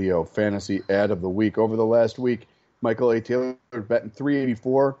Drive Radio Fantasy Ad of the Week. Over the last week, Michael A. Taylor batting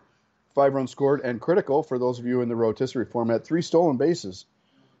 .384, 5 runs scored, and critical for those of you in the rotisserie format, 3 stolen bases.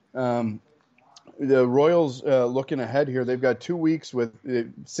 The Royals, looking ahead here, they've got 2 weeks with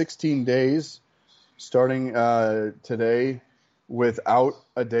 16 days starting today without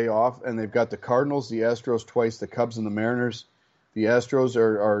a day off, and they've got the Cardinals, the Astros twice, the Cubs, and the Mariners. The Astros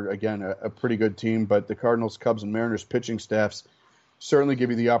are again, a pretty good team, but the Cardinals, Cubs, and Mariners pitching staffs certainly give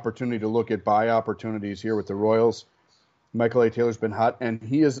you the opportunity to look at buy opportunities here with the Royals. Michael A. Taylor's been hot, and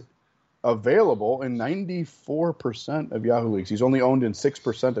he is available in 94% of Yahoo leagues. He's only owned in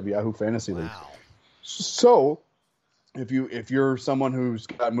 6% of Yahoo Fantasy leagues. So if you're someone who's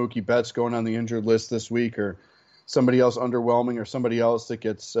got Mookie Betts going on the injured list this week, or somebody else underwhelming, or somebody else that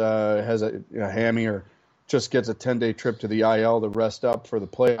gets has a hammy, or just gets a 10-day trip to the IL to rest up for the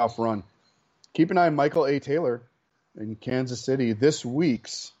playoff run, keep an eye on Michael A. Taylor in Kansas City, this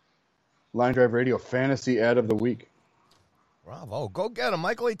week's Line Drive Radio Fantasy Ad of the Week. Bravo. Go get him.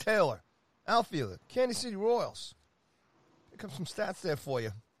 Michael A. Taylor, outfielder, Kansas City Royals. Pick up some stats there for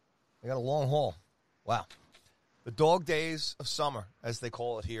you. They got a long haul. Wow. The dog days of summer, as they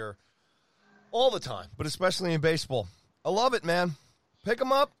call it here, all the time, but especially in baseball. I love it, man. Pick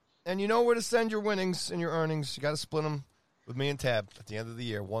them up, and you know where to send your winnings and your earnings. You got to split them with me and Tab at the end of the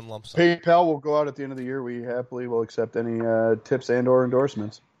year, one lump sum. PayPal will go out at the end of the year. We happily will accept any tips and or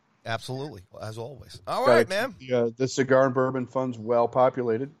endorsements. Absolutely, as always. All right, man. The Cigar and Bourbon Fund's well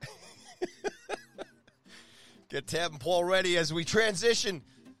populated. Get Tab and Paul ready as we transition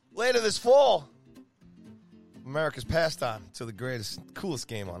later this fall. America's pastime to the greatest, coolest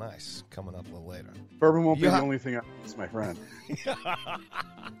game on ice coming up a little later. Bourbon won't be the only thing I miss, my friend.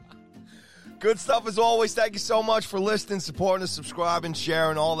 Good stuff as always. Thank you so much for listening, supporting us, subscribing,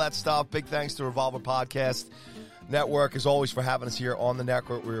 sharing, all that stuff. Big thanks to Revolver Podcast Network, as always, for having us here on the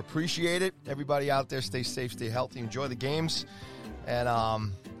network. We appreciate it. Everybody out there, stay safe, stay healthy, enjoy the games. And,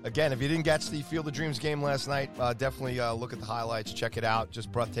 again, if you didn't catch the Field of Dreams game last night, definitely look at the highlights, check it out.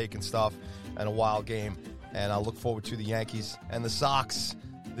 Just breathtaking stuff and a wild game. And I look forward to the Yankees and the Sox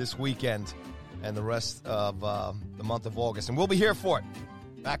this weekend and the rest of the month of August. And we'll be here for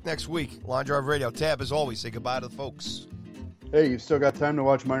it. Back next week. Line Drive Radio. Tab, as always, say goodbye to the folks. Hey, you've still got time to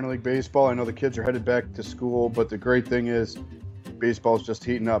watch minor league baseball. I know the kids are headed back to school, but the great thing is baseball's just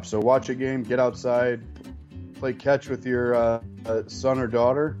heating up. So watch a game, get outside, play catch with your son or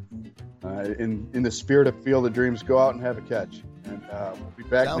daughter. In the spirit of Field of Dreams, go out and have a catch. And we'll be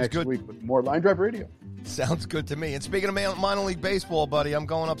back next week with more Line Drive Radio. Sounds good to me. And speaking of minor league baseball, buddy, I'm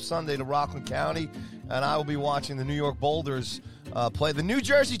going up Sunday to Rockland County, and I will be watching the New York Boulders play the New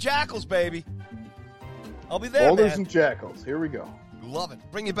Jersey Jackals, baby. I'll be there, Boulders man. and Jackals. Here we go. Love it.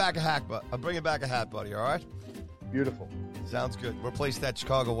 Bring you back a hat, buddy, all right? Beautiful. Sounds good. Replace that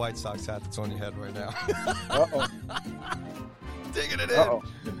Chicago White Sox hat that's on your head right now. Uh-oh. Digging it in. Uh-oh.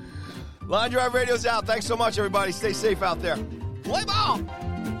 Line Drive Radio's out. Thanks so much, everybody. Stay safe out there. Play ball!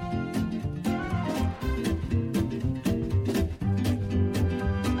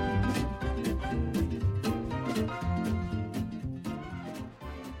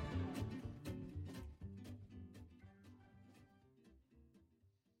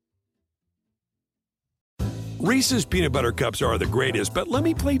 Reese's Peanut Butter Cups are the greatest, but let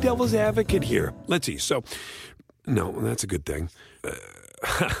me play devil's advocate here. Let's see. So, no, that's a good thing.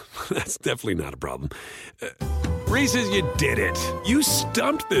 That's definitely not a problem. Reese's, you did it. You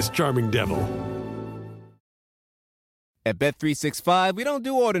stumped this charming devil. At Bet365, we don't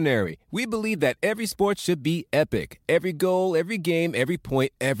do ordinary. We believe that every sport should be epic. Every goal, every game, every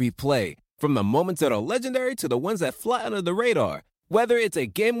point, every play. From the moments that are legendary to the ones that fly under the radar. Whether it's a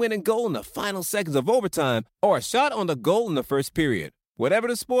game-winning goal in the final seconds of overtime or a shot on the goal in the first period. Whatever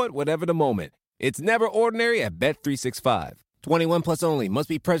the sport, whatever the moment. It's never ordinary at Bet365. 21 plus only. Must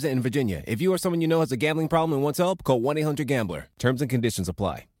be present in Virginia. If you or someone you know has a gambling problem and wants help, call 1-800-GAMBLER. Terms and conditions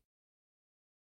apply.